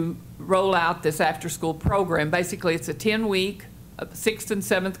to roll out this after-school program. Basically, it's a 10-week, 6th and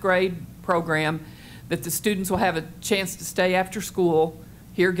 7th grade program that the students will have a chance to stay after school,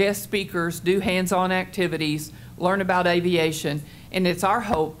 hear guest speakers, do hands-on activities, learn about aviation, and it's our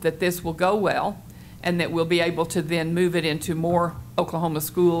hope that this will go well and that we'll be able to then move it into more Oklahoma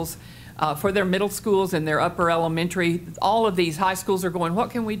schools for their middle schools and their upper elementary. All of these high schools are going, what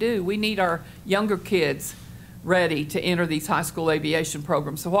can we do? We need our younger kids ready to enter these high school aviation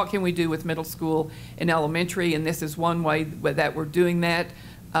programs. So what can we do with middle school and elementary? And this is one way that we're doing that.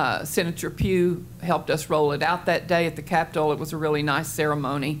 Senator Pugh helped us roll it out that day at the Capitol. It was a really nice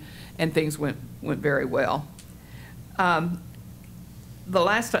ceremony, and things went very well. The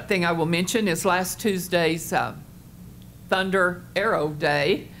last thing I will mention is last Tuesday's Thunder Aero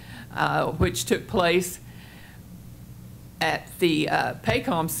Day, which took place at the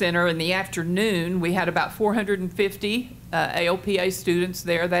Paycom Center in the afternoon. We had about 450 AOPA students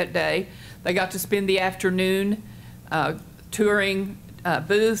there that day. They got to spend the afternoon touring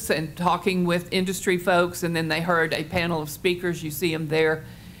booths and talking with industry folks, and then they heard a panel of speakers. You see them there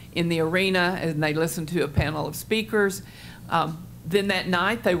in the arena, and they listened to a panel of speakers. Then that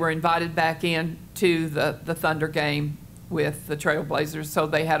night, they were invited back in to the Thunder game with the Trailblazers, so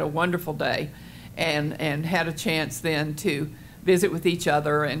they had a wonderful day and had a chance then to visit with each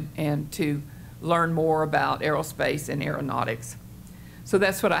other and to learn more about aerospace and aeronautics. So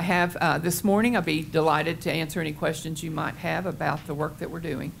that's what I have this morning. I'll be delighted to answer any questions you might have about the work that we're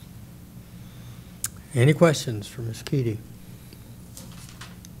doing. Any questions for Ms. Keaty?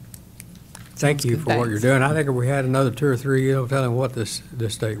 Thank you for what you're doing. I think if we had another 2 or 3, you know, telling what this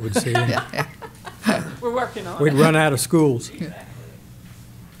state would see. We're working on it. We'd run out of schools.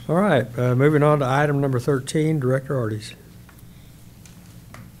 All right, moving on to item number 13, Director Arties.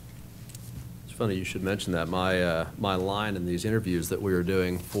 It's funny you should mention that. My line in these interviews that we were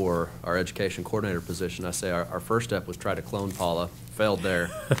doing for our education coordinator position, I say our first step was try to clone Paula, failed there.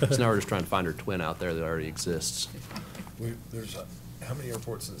 So now we're just trying to find her twin out there that already exists. There's how many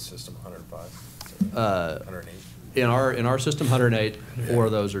airports in the system? 105? 108? In our system, 108. Four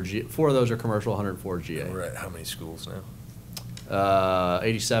of those are commercial, 104 GA. We're at how many schools now?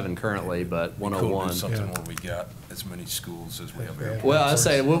 87 currently, but 101. Cool to do something where we got as many schools as we have airports. Well, I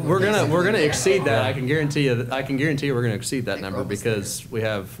say we're gonna exceed that. I can guarantee you we're gonna exceed that number because we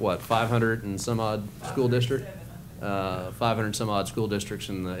have what 500 and some odd school district, 500 and some odd school districts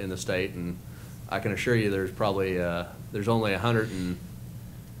in the state, and I can assure you there's probably there's only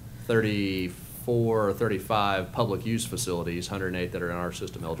 134 or 35 public use facilities, 108 that are in our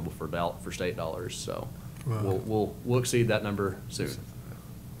system eligible for state dollars. So. Wow. We'll exceed that number soon.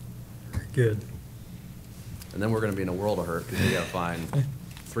 Good. And then we're going to be in a world of hurt because we got to find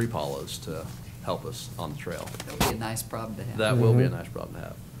 3 Paulas to help us on the trail. That'll be a nice problem to have. That will be a nice problem to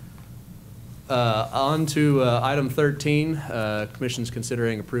have. On to item 13. Commission's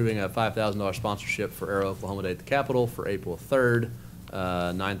considering approving a $5,000 sponsorship for Aero Oklahoma Day at the Capitol for April 3rd,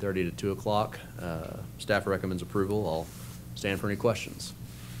 9:30 to 2 o'clock. Staff recommends approval. I'll stand for any questions.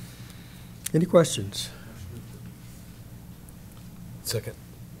 Any questions? Second.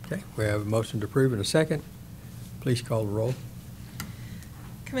 Okay, we have a motion to approve in a second. Please call the roll.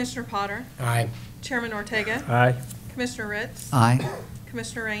 Commissioner Potter? Aye. Chairman Ortega? Aye. Commissioner Ritz? Aye.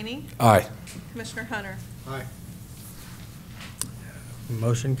 Commissioner Rainey? Aye. Commissioner Hunter? Aye.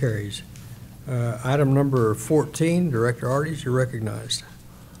 Motion carries. Item number 14, Director Arties, you're recognized.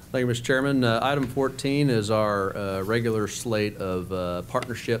 Thank you, Mr. Chairman. Item 14 is our regular slate of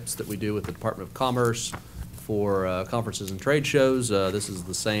partnerships that we do with the Department of Commerce for conferences and trade shows. This is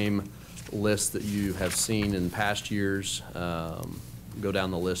the same list that you have seen in past years. Go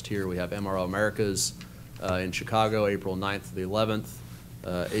down the list here. We have MRO Americas in Chicago, April 9th to the 11th.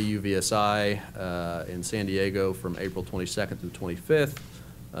 AUVSI in San Diego from April 22nd to the 25th.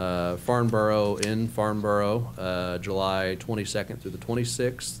 Farnborough in Farnborough, July 22nd through the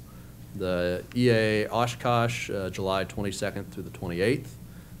 26th. The EA Oshkosh, July 22nd through the 28th.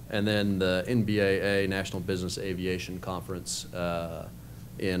 And then the NBAA National Business Aviation Conference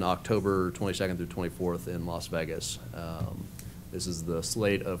in October 22nd through 24th in Las Vegas. This is the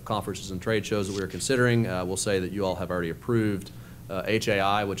slate of conferences and trade shows that we are considering. We'll say that you all have already approved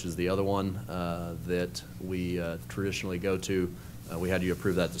HAI, which is the other one that we traditionally go to. We had you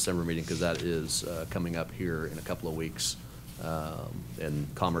approve that December meeting because that is coming up here in a couple of weeks. And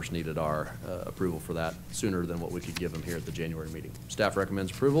Commerce needed our approval for that sooner than what we could give them here at the January meeting. Staff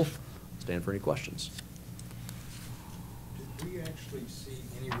recommends approval. Stand for any questions. Did we actually see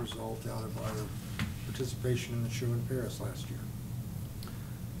any result out of our participation in the show in Paris last year?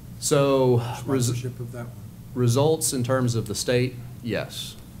 So, Sponsorship of that one? results in terms of the state,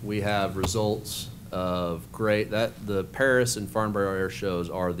 yes. We have results of the Paris and Farnborough Air Shows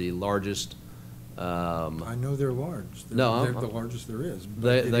are the largest. I know they're large. No, They're the largest there is. But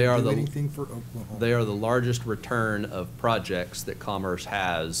They didn't are do the anything for Oklahoma. They are the largest return of projects that Commerce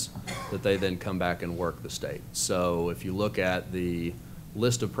has that they then come back and work the state. So if you look at the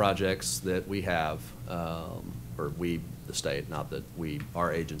list of projects that we have, or we, the state, not that we,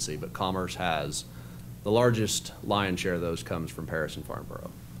 our agency, but Commerce has, the largest lion's share of those comes from Paris and Farnborough.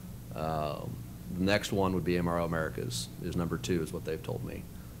 The next one would be MRO Americas, is number 2, is what they've told me.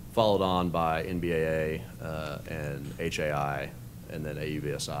 Followed on by NBAA and HAI, and then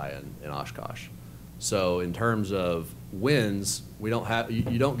AUVSI and Oshkosh. So in terms of wins, we don't have,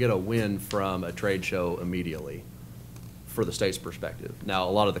 you don't get a win from a trade show immediately for the state's perspective. Now,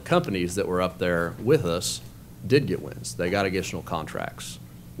 a lot of the companies that were up there with us did get wins. They got additional contracts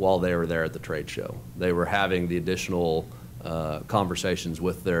while they were there at the trade show. They were having the additional conversations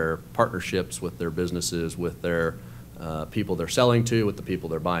with their partnerships, with their businesses, with their people they're selling to, with the people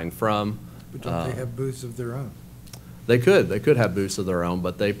they're buying from. But don't they have booths of their own? They could have booths of their own,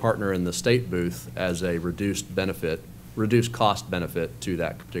 but they partner in the state booth as a reduced cost benefit to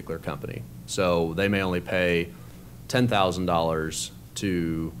that particular company. So they may only pay $10,000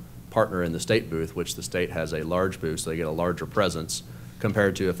 to partner in the state booth, which the state has a large booth, so they get a larger presence,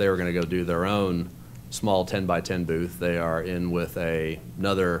 compared to if they were going to go do their own small 10 by 10 booth. They are in with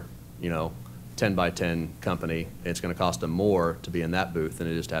another, 10 by 10 company. It's going to cost them more to be in that booth than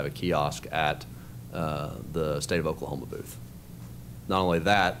it is to have a kiosk at the State of Oklahoma booth. Not only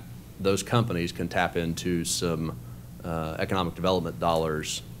that, those companies can tap into some economic development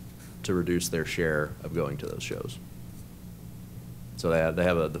dollars to reduce their share of going to those shows. So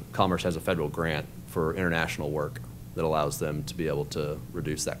the Commerce has a federal grant for international work that allows them to be able to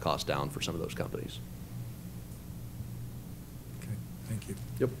reduce that cost down for some of those companies. Okay, thank you.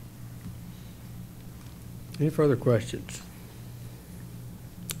 Yep. Any further questions?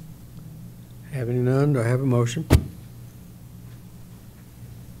 Having none, do I have a motion?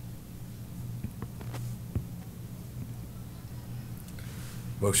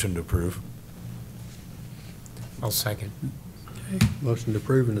 Motion to approve. I'll second. Okay, motion to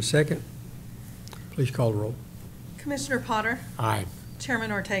approve in a second. Please call the roll. Commissioner Potter? Aye.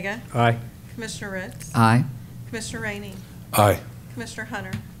 Chairman Ortega? Aye. Commissioner Ritz? Aye. Commissioner Rainey? Aye. Commissioner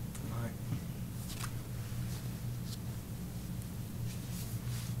Hunter?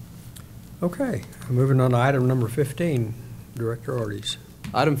 Okay, moving on to item number 15, Director Arties.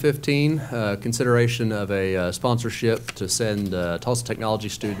 Item 15, consideration of a sponsorship to send Tulsa Technology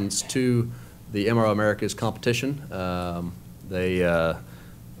students to the MRO Americas competition.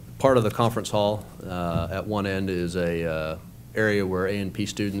 Part of the conference hall at one end is a area where A&P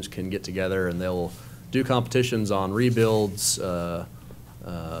students can get together, and they'll do competitions on rebuilds,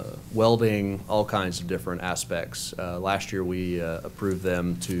 welding, all kinds of different aspects. Last year we approved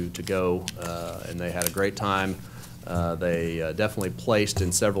them to go, and they had a great time. They definitely placed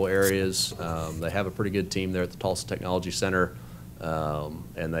in several areas. They have a pretty good team there at the Tulsa Technology Center,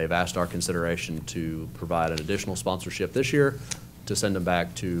 and they've asked our consideration to provide an additional sponsorship this year to send them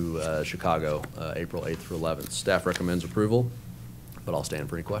back to Chicago, April 8th through 11th. Staff recommends approval, but I'll stand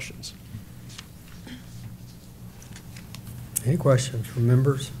for any questions. Any questions from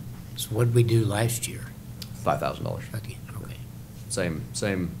members? So what did we do last year? $5,000. Okay, okay.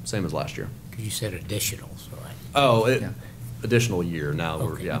 Same as last year. Because you said additional, so I. Oh, Yeah. additional year now.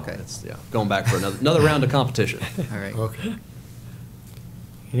 Okay, okay. It's going back for another round of competition. All right. Okay.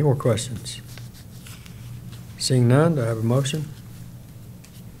 Any more questions? Seeing none, do I have a motion?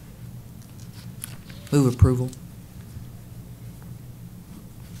 Move approval.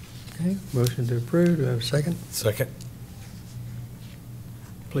 Okay, motion to approve, do I have a second? Second.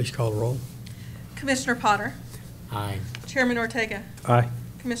 Please call the roll. Commissioner Potter? Aye. Chairman Ortega? Aye.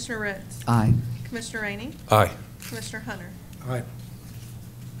 Commissioner Ritz? Aye. Commissioner Rainey? Aye. Commissioner Hunter? Aye.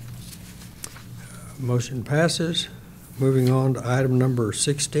 Motion passes. Moving on to item number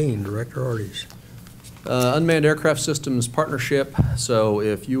 16, Director Arties. Unmanned Aircraft Systems Partnership. So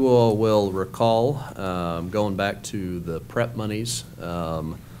if you all will recall, going back to the PREP monies,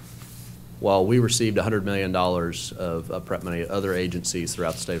 while we received $100 million of PREP money, other agencies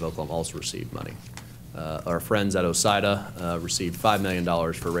throughout the state of Oklahoma also received money. Our friends at OSIDA received $5 million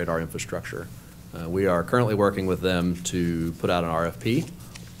for radar infrastructure. We are currently working with them to put out an RFP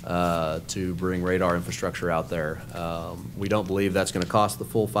to bring radar infrastructure out there. We don't believe that's going to cost the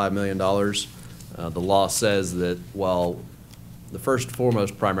full $5 million. The law says that while the first and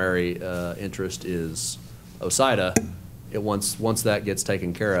foremost primary interest is OSIDA, once that gets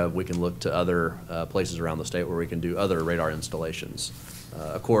taken care of, we can look to other places around the state where we can do other radar installations.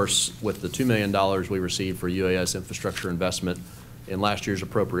 Of course, with the $2 million we received for UAS infrastructure investment in last year's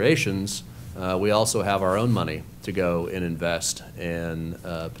appropriations, we also have our own money to go and invest in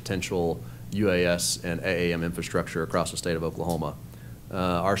potential UAS and AAM infrastructure across the state of Oklahoma.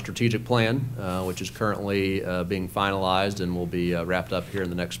 Our strategic plan, which is currently being finalized and will be wrapped up here in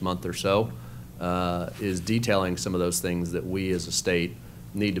the next month or so, is detailing some of those things that we as a state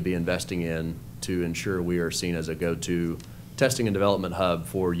need to be investing in to ensure we are seen as a go-to testing and development hub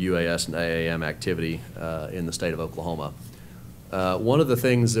for UAS and AAM activity in the state of Oklahoma. One of the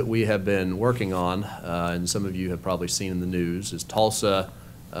things that we have been working on, and some of you have probably seen in the news, is Tulsa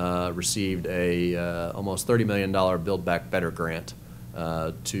received a almost $30 million Build Back Better grant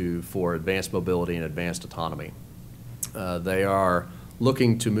for advanced mobility and advanced autonomy. They are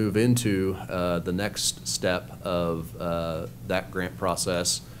looking to move into the next step of that grant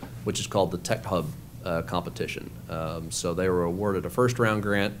process, which is called the Tech Hub competition. So they were awarded a first round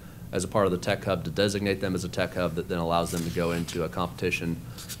grant as a part of the Tech Hub to designate them as a Tech Hub that then allows them to go into a competition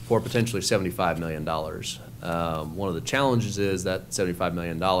for potentially $75 million. One of the challenges is that $75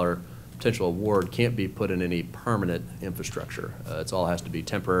 million potential award can't be put in any permanent infrastructure. It all has to be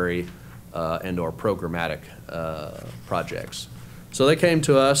temporary and or programmatic projects. So they came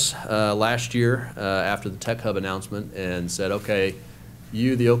to us last year after the Tech Hub announcement and said, okay,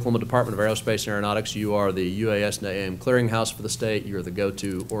 You, the Oklahoma Department of Aerospace and Aeronautics, you are the UAS and AAM clearinghouse for the state. You're the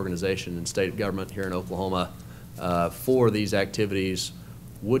go-to organization in state government here in Oklahoma for these activities.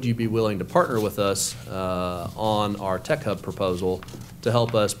 Would you be willing to partner with us on our Tech Hub proposal to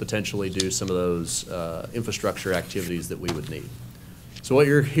help us potentially do some of those infrastructure activities that we would need? So what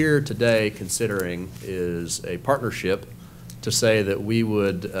you're here today considering is a partnership to say that we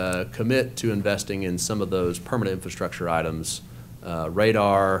would commit to investing in some of those permanent infrastructure items,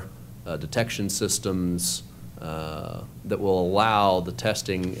 radar, detection systems, that will allow the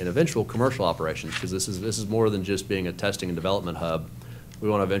testing and eventual commercial operations, because this is more than just being a testing and development hub. We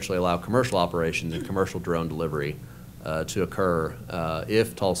want to eventually allow commercial operations and commercial drone delivery to occur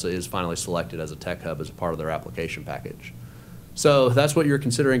if Tulsa is finally selected as a tech hub as a part of their application package. So that's what you're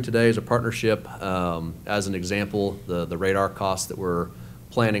considering today as a partnership. As an example, the radar costs that we're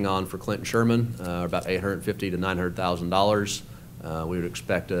planning on for Clinton Sherman are about $850,000 to $900,000. We would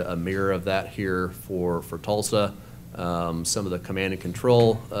expect a mirror of that here for Tulsa. Some of the command and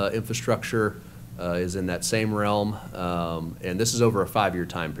control infrastructure is in that same realm. And this is over a 5-year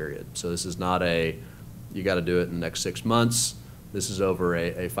time period. So this is not you got to do it in the next 6 months. This is over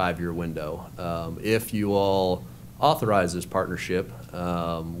a 5-year window. If you all authorize this partnership,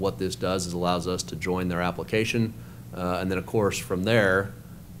 what this does is allows us to join their application. And then, of course, from there,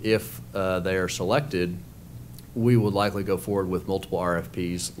 if they are selected, we would likely go forward with multiple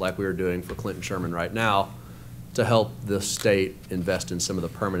RFPs like we are doing for Clinton Sherman right now to help the state invest in some of the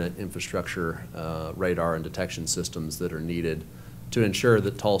permanent infrastructure, radar and detection systems that are needed to ensure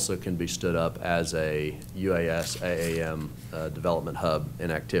that Tulsa can be stood up as a UAS AAM development hub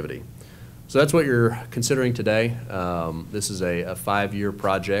in activity. So that's what you're considering today. This is a 5-year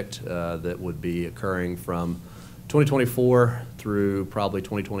project that would be occurring from 2024 through probably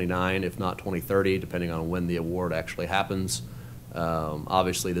 2029, if not 2030, depending on when the award actually happens.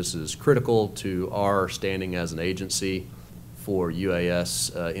 Obviously, this is critical to our standing as an agency for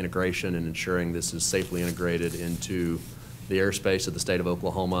UAS integration and ensuring this is safely integrated into the airspace of the state of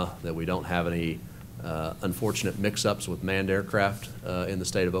Oklahoma, that we don't have any unfortunate mix-ups with manned aircraft in the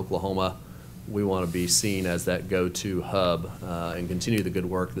state of Oklahoma. We want to be seen as that go-to hub and continue the good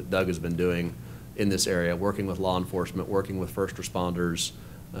work that Doug has been doing in this area, working with law enforcement, working with first responders,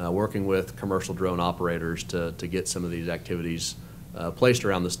 working with commercial drone operators to get some of these activities placed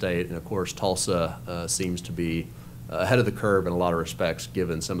around the state. And of course, Tulsa seems to be ahead of the curve in a lot of respects,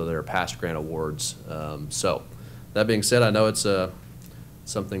 given some of their past grant awards. So that being said, I know it's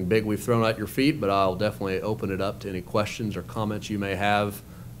something big we've thrown at your feet, but I'll definitely open it up to any questions or comments you may have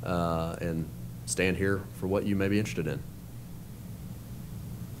and stand here for what you may be interested in.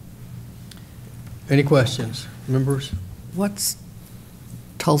 Any questions, members? What's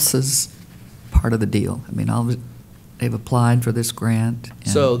Tulsa's part of the deal? I mean, they've applied for this grant.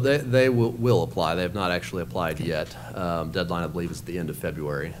 So they will apply. They have not actually applied yet. Deadline, I believe, is at the end of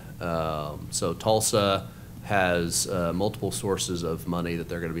February. So Tulsa has multiple sources of money that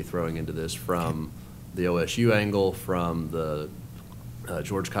they're going to be throwing into this, from the OSU angle, from the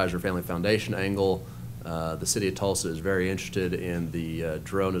George Kaiser Family Foundation angle. The city of Tulsa is very interested in the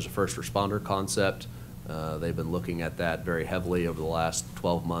drone as a first responder concept. They've been looking at that very heavily over the last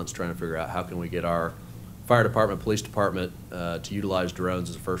 12 months, trying to figure out how can we get our fire department, police department to utilize drones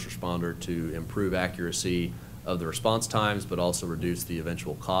as a first responder to improve accuracy of the response times, but also reduce the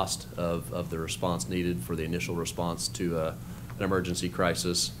eventual cost of the response needed for the initial response to an emergency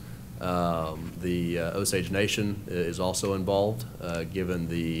crisis. The Osage Nation is also involved, given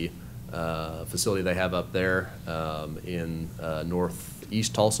the facility they have up there in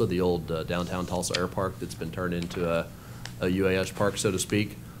northeast Tulsa, the old downtown Tulsa Air Park that's been turned into a UAS park, so to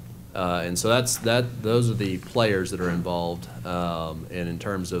speak. And so those are the players that are involved. And in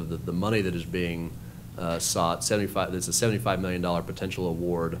terms of the money that is being sought, it's a $75 million potential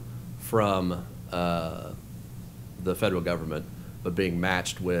award from the federal government, but being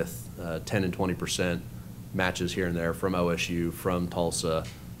matched with 10 and 20% matches here and there from OSU, from Tulsa,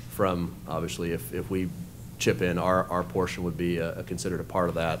 from, obviously, if we chip in, our portion would be considered a part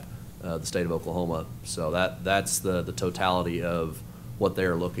of that, the state of Oklahoma. So that's the totality of what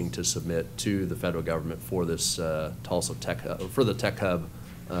they're looking to submit to the federal government for this Tulsa Tech Hub, for the Tech Hub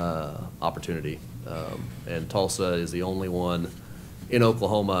opportunity. And Tulsa is the only one in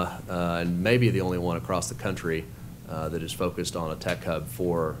Oklahoma, and maybe the only one across the country, that is focused on a tech hub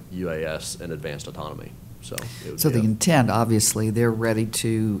for UAS and advanced autonomy. So the intent, obviously, they're ready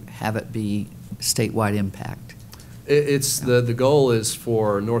to have it be statewide impact. It's the goal is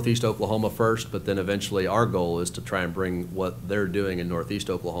for Northeast Oklahoma first, but then eventually our goal is to try and bring what they're doing in Northeast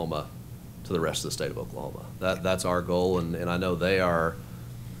Oklahoma to to the rest of the state of Oklahoma. That's our goal, and I know they are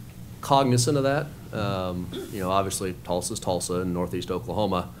cognizant of that. Obviously Tulsa's Tulsa and Northeast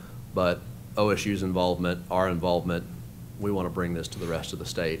Oklahoma, but OSU's involvement, our involvement, we want to bring this to the rest of the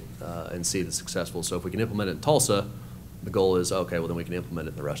state and see it successful. So if we can implement it in Tulsa, the goal is, okay, well then we can implement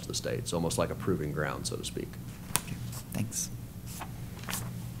it in the rest of the state. It's almost like a proving ground, so to speak. Thanks.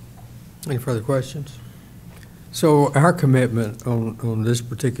 Any further questions? So our commitment on this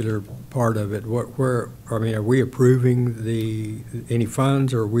particular part of it, are we approving any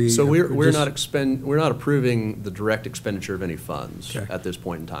funds, or are we? So we're just- not approving the direct expenditure of any funds Okay. at this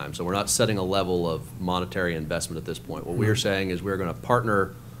point in time. So we're not setting a level of monetary investment at this point. What we are saying is we're going to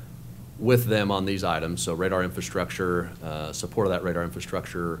partner with them on these items. So radar infrastructure, support of that radar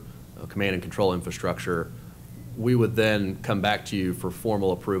infrastructure, command and control infrastructure. We would then come back to you for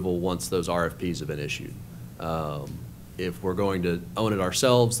formal approval once those RFPs have been issued. If we're going to own it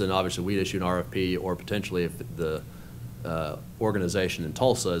ourselves, then obviously we'd issue an RFP, or potentially if the organization in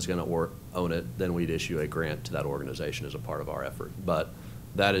Tulsa is going to own it, then we'd issue a grant to that organization as a part of our effort. But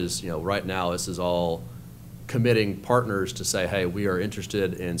that is, right now, this is all committing partners to say, hey, we are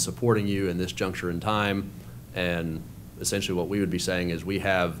interested in supporting you in this juncture in time. And essentially what we would be saying is we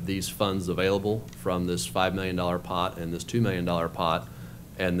have these funds available from this $5 million pot and this $2 million pot,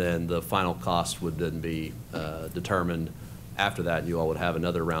 and then the final cost would then be determined after that. You all would have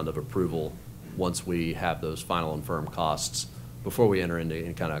another round of approval once we have those final and firm costs before we enter into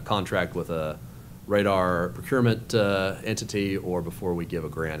any kind of contract with a radar procurement entity, or before we give a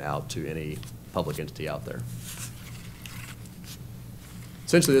grant out to any public entity out there.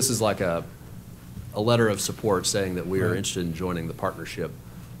 Essentially, this is like a letter of support saying that we are interested in joining the partnership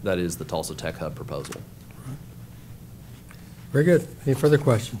that is the Tulsa Tech Hub proposal. Very good. Any further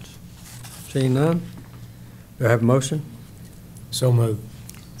questions? Seeing none, do I have a motion? So moved.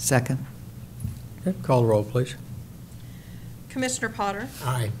 Second. Okay, call the roll, please. Commissioner Potter,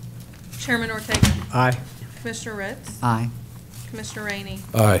 Aye. Chairman Ortega, Aye. Commissioner Ritz, Aye. Commissioner Rainey,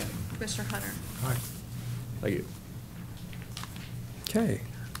 Aye. Commissioner Hunter. Aye. Thank you. Okay.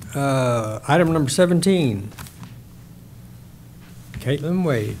 Item number 17. Caitlin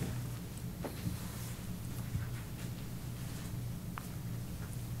Wade.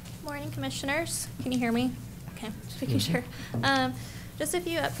 Morning, Commissioners. Can you hear me? Okay, just making sure. Just a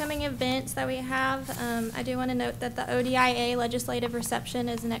few upcoming events that we have. I do want to note that the ODAA legislative reception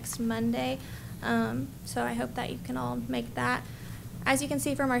is next Monday, so I hope that you can all make that. As you can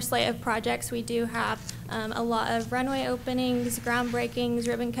see from our slate of projects, we do have a lot of runway openings, groundbreakings,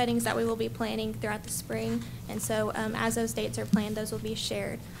 ribbon cuttings that we will be planning throughout the spring, and so as those dates are planned, those will be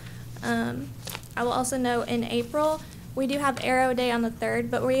shared. I will also note in April, we do have Aero Day on the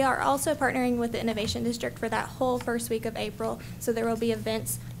 3rd, but we are also partnering with the Innovation District for that whole first week of April. So there will be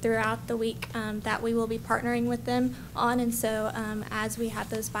events throughout the week that we will be partnering with them on. And so as we have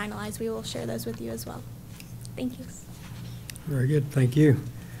those finalized, we will share those with you as well. Thank you. Very good, thank you.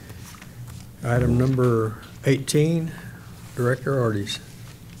 Item number 18, Director Arties.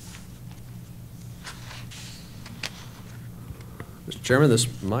 Mr. Chairman,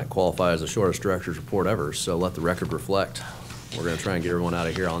 this might qualify as the shortest director's report ever, so let the record reflect. We're going to try and get everyone out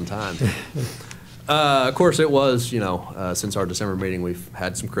of here on time. Of course, it was, since our December meeting, we've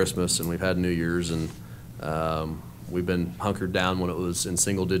had some Christmas and we've had New Year's, and we've been hunkered down when it was in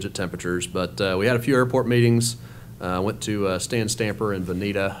single-digit temperatures. But we had a few airport meetings. Went to Stan Stamper in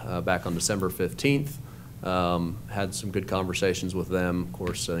Veneta back on December 15th. Had some good conversations with them. Of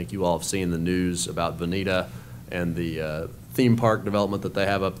course, I think you all have seen the news about Veneta and the theme park development that they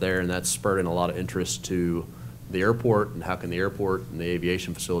have up there, and that's spurred in a lot of interest to the airport, and how can the airport and the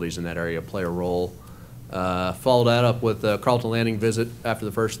aviation facilities in that area play a role. Followed that up with a Carlton Landing visit after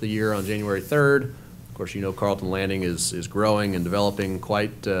the first of the year on January 3rd. Of course, Carlton Landing is growing and developing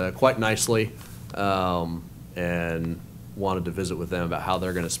quite nicely, and wanted to visit with them about how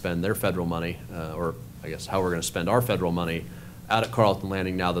they're going to spend their federal money, or I guess how we're going to spend our federal money out at Carlton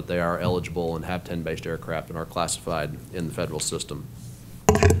Landing now that they are eligible and have 10 based aircraft and are classified in the federal system.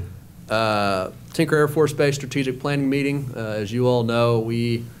 Tinker Air Force Base strategic planning meeting. As you all know,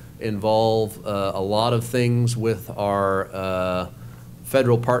 we involve a lot of things with our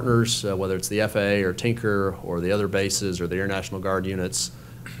federal partners, whether it's the FAA or Tinker or the other bases or the Air National Guard units.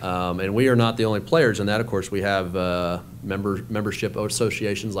 And we are not the only players in that. Of course, we have membership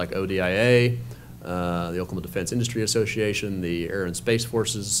associations like ODAA, the Oklahoma Defense Industry Association, the Air and Space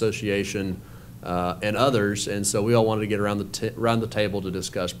Forces Association, and others. And so we all wanted to get around the table to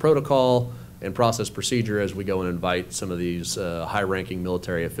discuss protocol and process procedure as we go and invite some of these high-ranking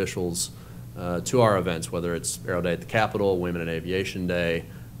military officials to our events, whether it's Aero Day at the Capitol, Women in Aviation Day,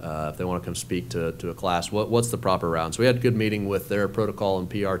 if they want to come speak to a class, what's the proper route. So we had a good meeting with their protocol and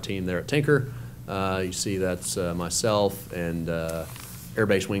PR team there at Tinker. You see that's myself and Air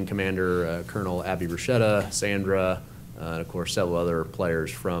Base Wing Commander Colonel Abby Bruschetta, Sandra, and of course several other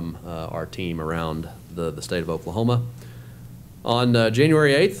players from our team around the state of Oklahoma. On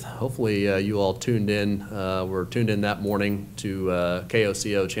January 8th, hopefully you all tuned in, were tuned in that morning to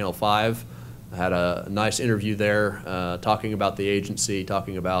KOCO Channel 5. I had a nice interview there talking about the agency,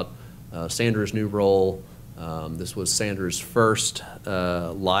 talking about Sandra's new role. This was Sandra's first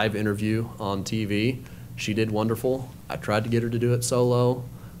live interview on TV. She did wonderful. I tried to get her to do it solo.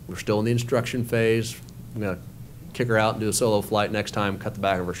 We're still in the instruction phase. I'm going to kick her out and do a solo flight next time, cut the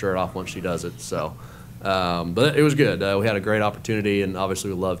back of her shirt off once she does it. So, but it was good. We had a great opportunity, and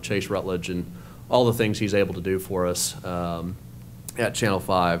obviously we love Chase Rutledge and all the things he's able to do for us at Channel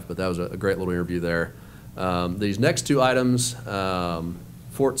 5, but that was a great little interview there. These next two items,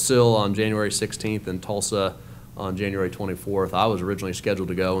 Fort Sill on January 16th and Tulsa on January 24th. I was originally scheduled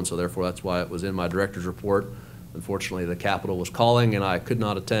to go, and so therefore that's why it was in my director's report. Unfortunately, the Capitol was calling, and I could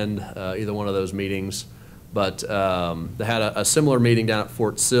not attend either one of those meetings. But they had a similar meeting down at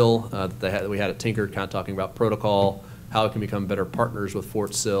Fort Sill that we had at Tinker, kind of talking about protocol, how we can become better partners with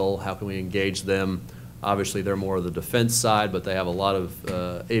Fort Sill, how can we engage them. Obviously, they're more of the defense side, but they have a lot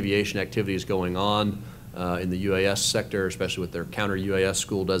of aviation activities going on in the UAS sector, especially with their counter-UAS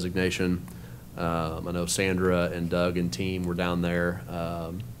school designation. I know Sandra and Doug and team were down there.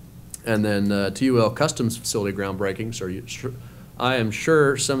 And then TUL Customs Facility groundbreaking. So I am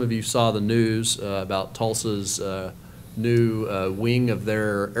sure some of you saw the news about Tulsa's new wing of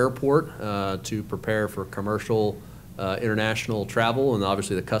their airport to prepare for commercial international travel, and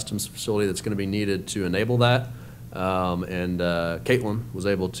obviously the customs facility that's going to be needed to enable that. And Caitlin was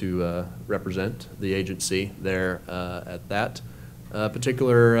able to represent the agency there at that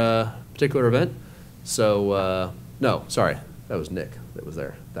particular event. So no, sorry, that was Nick that was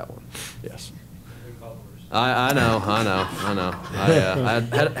there. That one, yes. I know.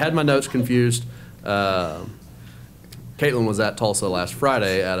 I had my notes confused. Caitlin was at Tulsa last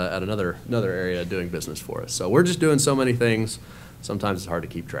Friday at another area doing business for us. So we're just doing so many things. Sometimes it's hard to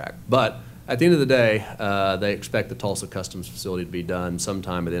keep track. But at the end of the day, they expect the Tulsa Customs Facility to be done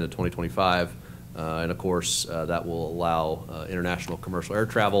sometime at the end of 2025. And of course, that will allow international commercial air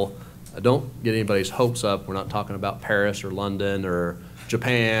travel. Don't get anybody's hopes up. We're not talking about Paris or London or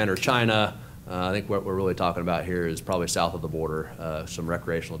Japan or China. I think what we're really talking about here is probably south of the border, some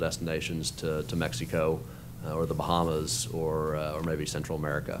recreational destinations to Mexico or the Bahamas or maybe Central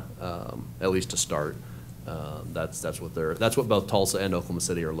America, at least to start. That's what both Tulsa and Oklahoma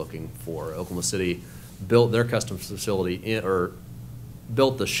City are looking for. Oklahoma City built their customs facility or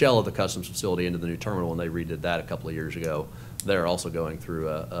built the shell of the customs facility into the new terminal, and they redid that a couple of years ago. They're also going through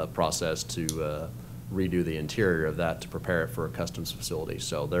a process to redo the interior of that to prepare it for a customs facility.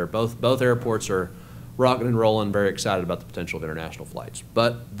 So they're both airports are rocking and rolling, very excited about the potential of international flights.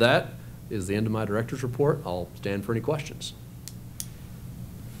 But that is the end of my director's report. I'll stand for any questions.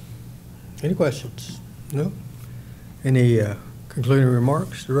 Any questions? No? Any concluding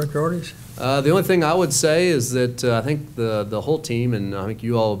remarks, Director Ortiz? The only thing I would say is that I think the whole team, and I think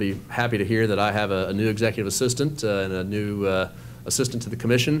you all will be happy to hear that I have a new executive assistant and a new assistant to the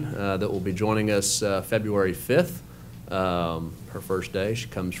commission that will be joining us February 5th. Her first day. She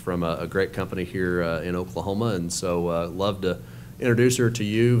comes from a great company here in Oklahoma, and so love to introduce her to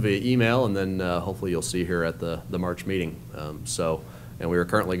you via email, and then hopefully you'll see her at the March meeting. And we are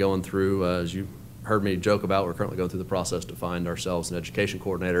currently going through, as you heard me joke about, we're currently going through the process to find ourselves an education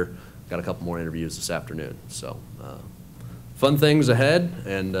coordinator. Got a couple more interviews this afternoon. So fun things ahead,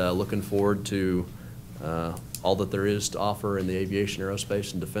 and looking forward to all that there is to offer in the aviation,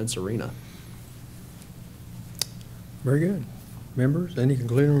 aerospace, and defense arena. Very good. Members, any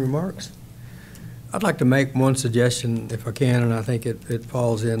concluding remarks? I'd like to make one suggestion, if I can, and I think it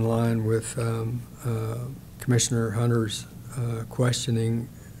falls in line with Commissioner Hunter's questioning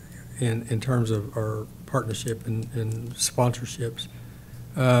in terms of our partnership and sponsorships.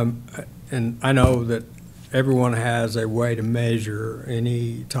 And I know that everyone has a way to measure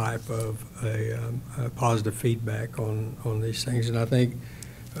any type of a positive feedback on these things, and I think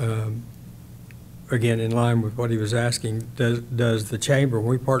again, in line with what he was asking, does the chamber, when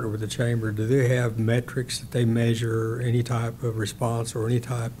we partner with the chamber, do they have metrics that they measure any type of response or any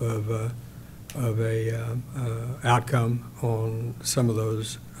type of outcome on some of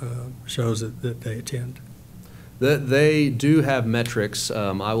those shows that they attend? They do have metrics.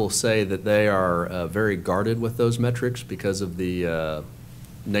 I will say that they are very guarded with those metrics because of the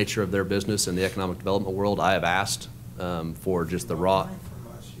nature of their business and the economic development world. I have asked for just the raw.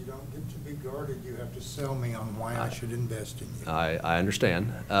 to sell me on why I should invest in you. I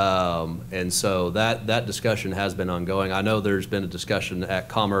understand. And so that discussion has been ongoing. I know there's been a discussion at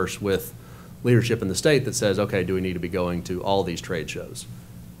Commerce with leadership in the state that says, okay, do we need to be going to all these trade shows?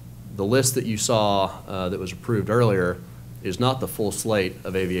 The list that you saw that was approved earlier is not the full slate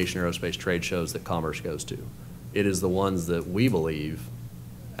of aviation aerospace trade shows that Commerce goes to. It is the ones that we believe,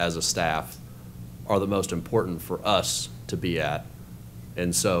 as a staff, are the most important for us to be at.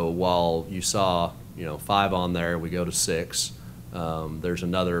 And so while you saw, 5 on there, we go to 6, there's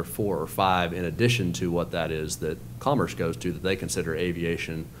another 4 or 5 in addition to what that is that Commerce goes to that they consider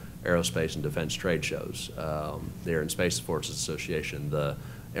aviation, aerospace, and defense trade shows. The Air and Space Forces Association, the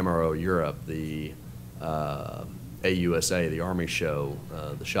MRO Europe, the AUSA, the Army show,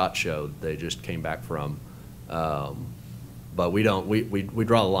 the SHOT show that they just came back from. But we draw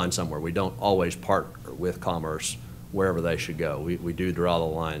the line somewhere. We don't always partner with Commerce wherever they should go. We do draw the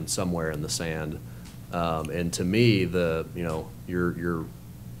line somewhere in the sand. And to me, your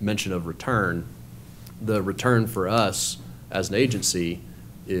mention of return, the return for us as an agency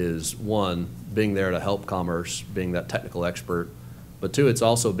is, 1, being there to help Commerce, being that technical expert, but 2, it's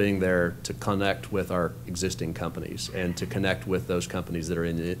also being there to connect with our existing companies and to connect with those companies that are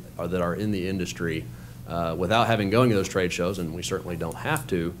in the industry. Without having going to those trade shows, and we certainly don't have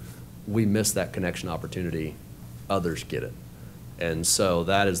to, we miss that connection opportunity. Others get it. And so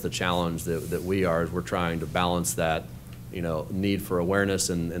that is the challenge that we are, is we're trying to balance that, need for awareness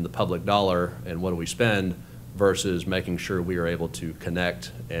and the public dollar and what do we spend versus making sure we are able to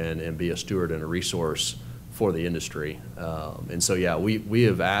connect and be a steward and a resource for the industry. And so, yeah, we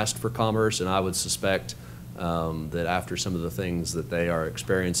have asked for Commerce, and I would suspect that after some of the things that they are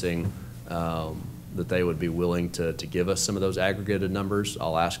experiencing, that they would be willing to give us some of those aggregated numbers.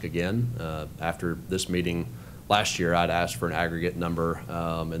 I'll ask again. After this meeting last year, I'd asked for an aggregate number,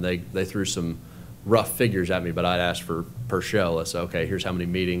 and they threw some rough figures at me, but I'd asked for per show. Let's say, okay, here's how many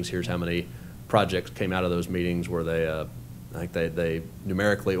meetings, here's how many projects came out of those meetings where they, I think they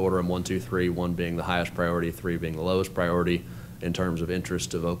numerically order them 1, 2, 3, 1 being the highest priority, 3 being the lowest priority in terms of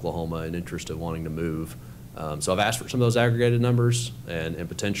interest of Oklahoma and interest of wanting to move. So I've asked for some of those aggregated numbers, and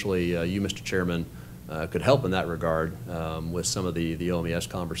potentially you, Mr. Chairman, could help in that regard with some of the OMES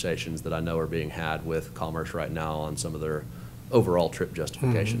conversations that I know are being had with Commerce right now on some of their overall trip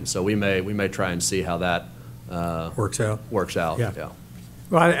justifications. So we may try and see how that works out. Yeah.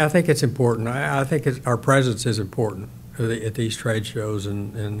 Well, I think it's important. I think our presence is important at these trade shows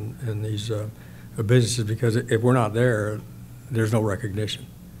and these businesses, because if we're not there, there's no recognition.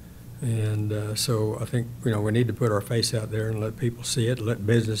 And so I think, we need to put our face out there and let people see it, let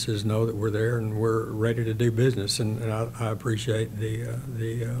businesses know that we're there and we're ready to do business. And I appreciate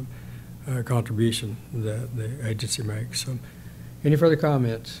the contribution that the agency makes. So, any further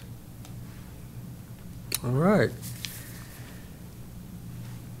comments? All right.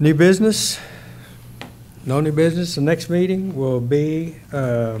 New business? No new business. The next meeting will be,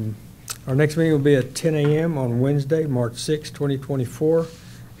 our next meeting will be at 10 a.m. on Wednesday, March 6, 2024,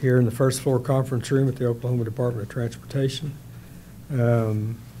 here in the first floor conference room at the Oklahoma Department of Transportation.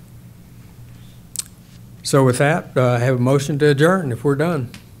 So with that, I have a motion to adjourn if we're done.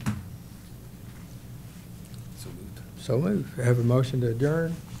 So moved. I have a motion to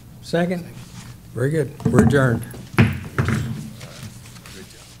adjourn. Second? Very good. We're adjourned.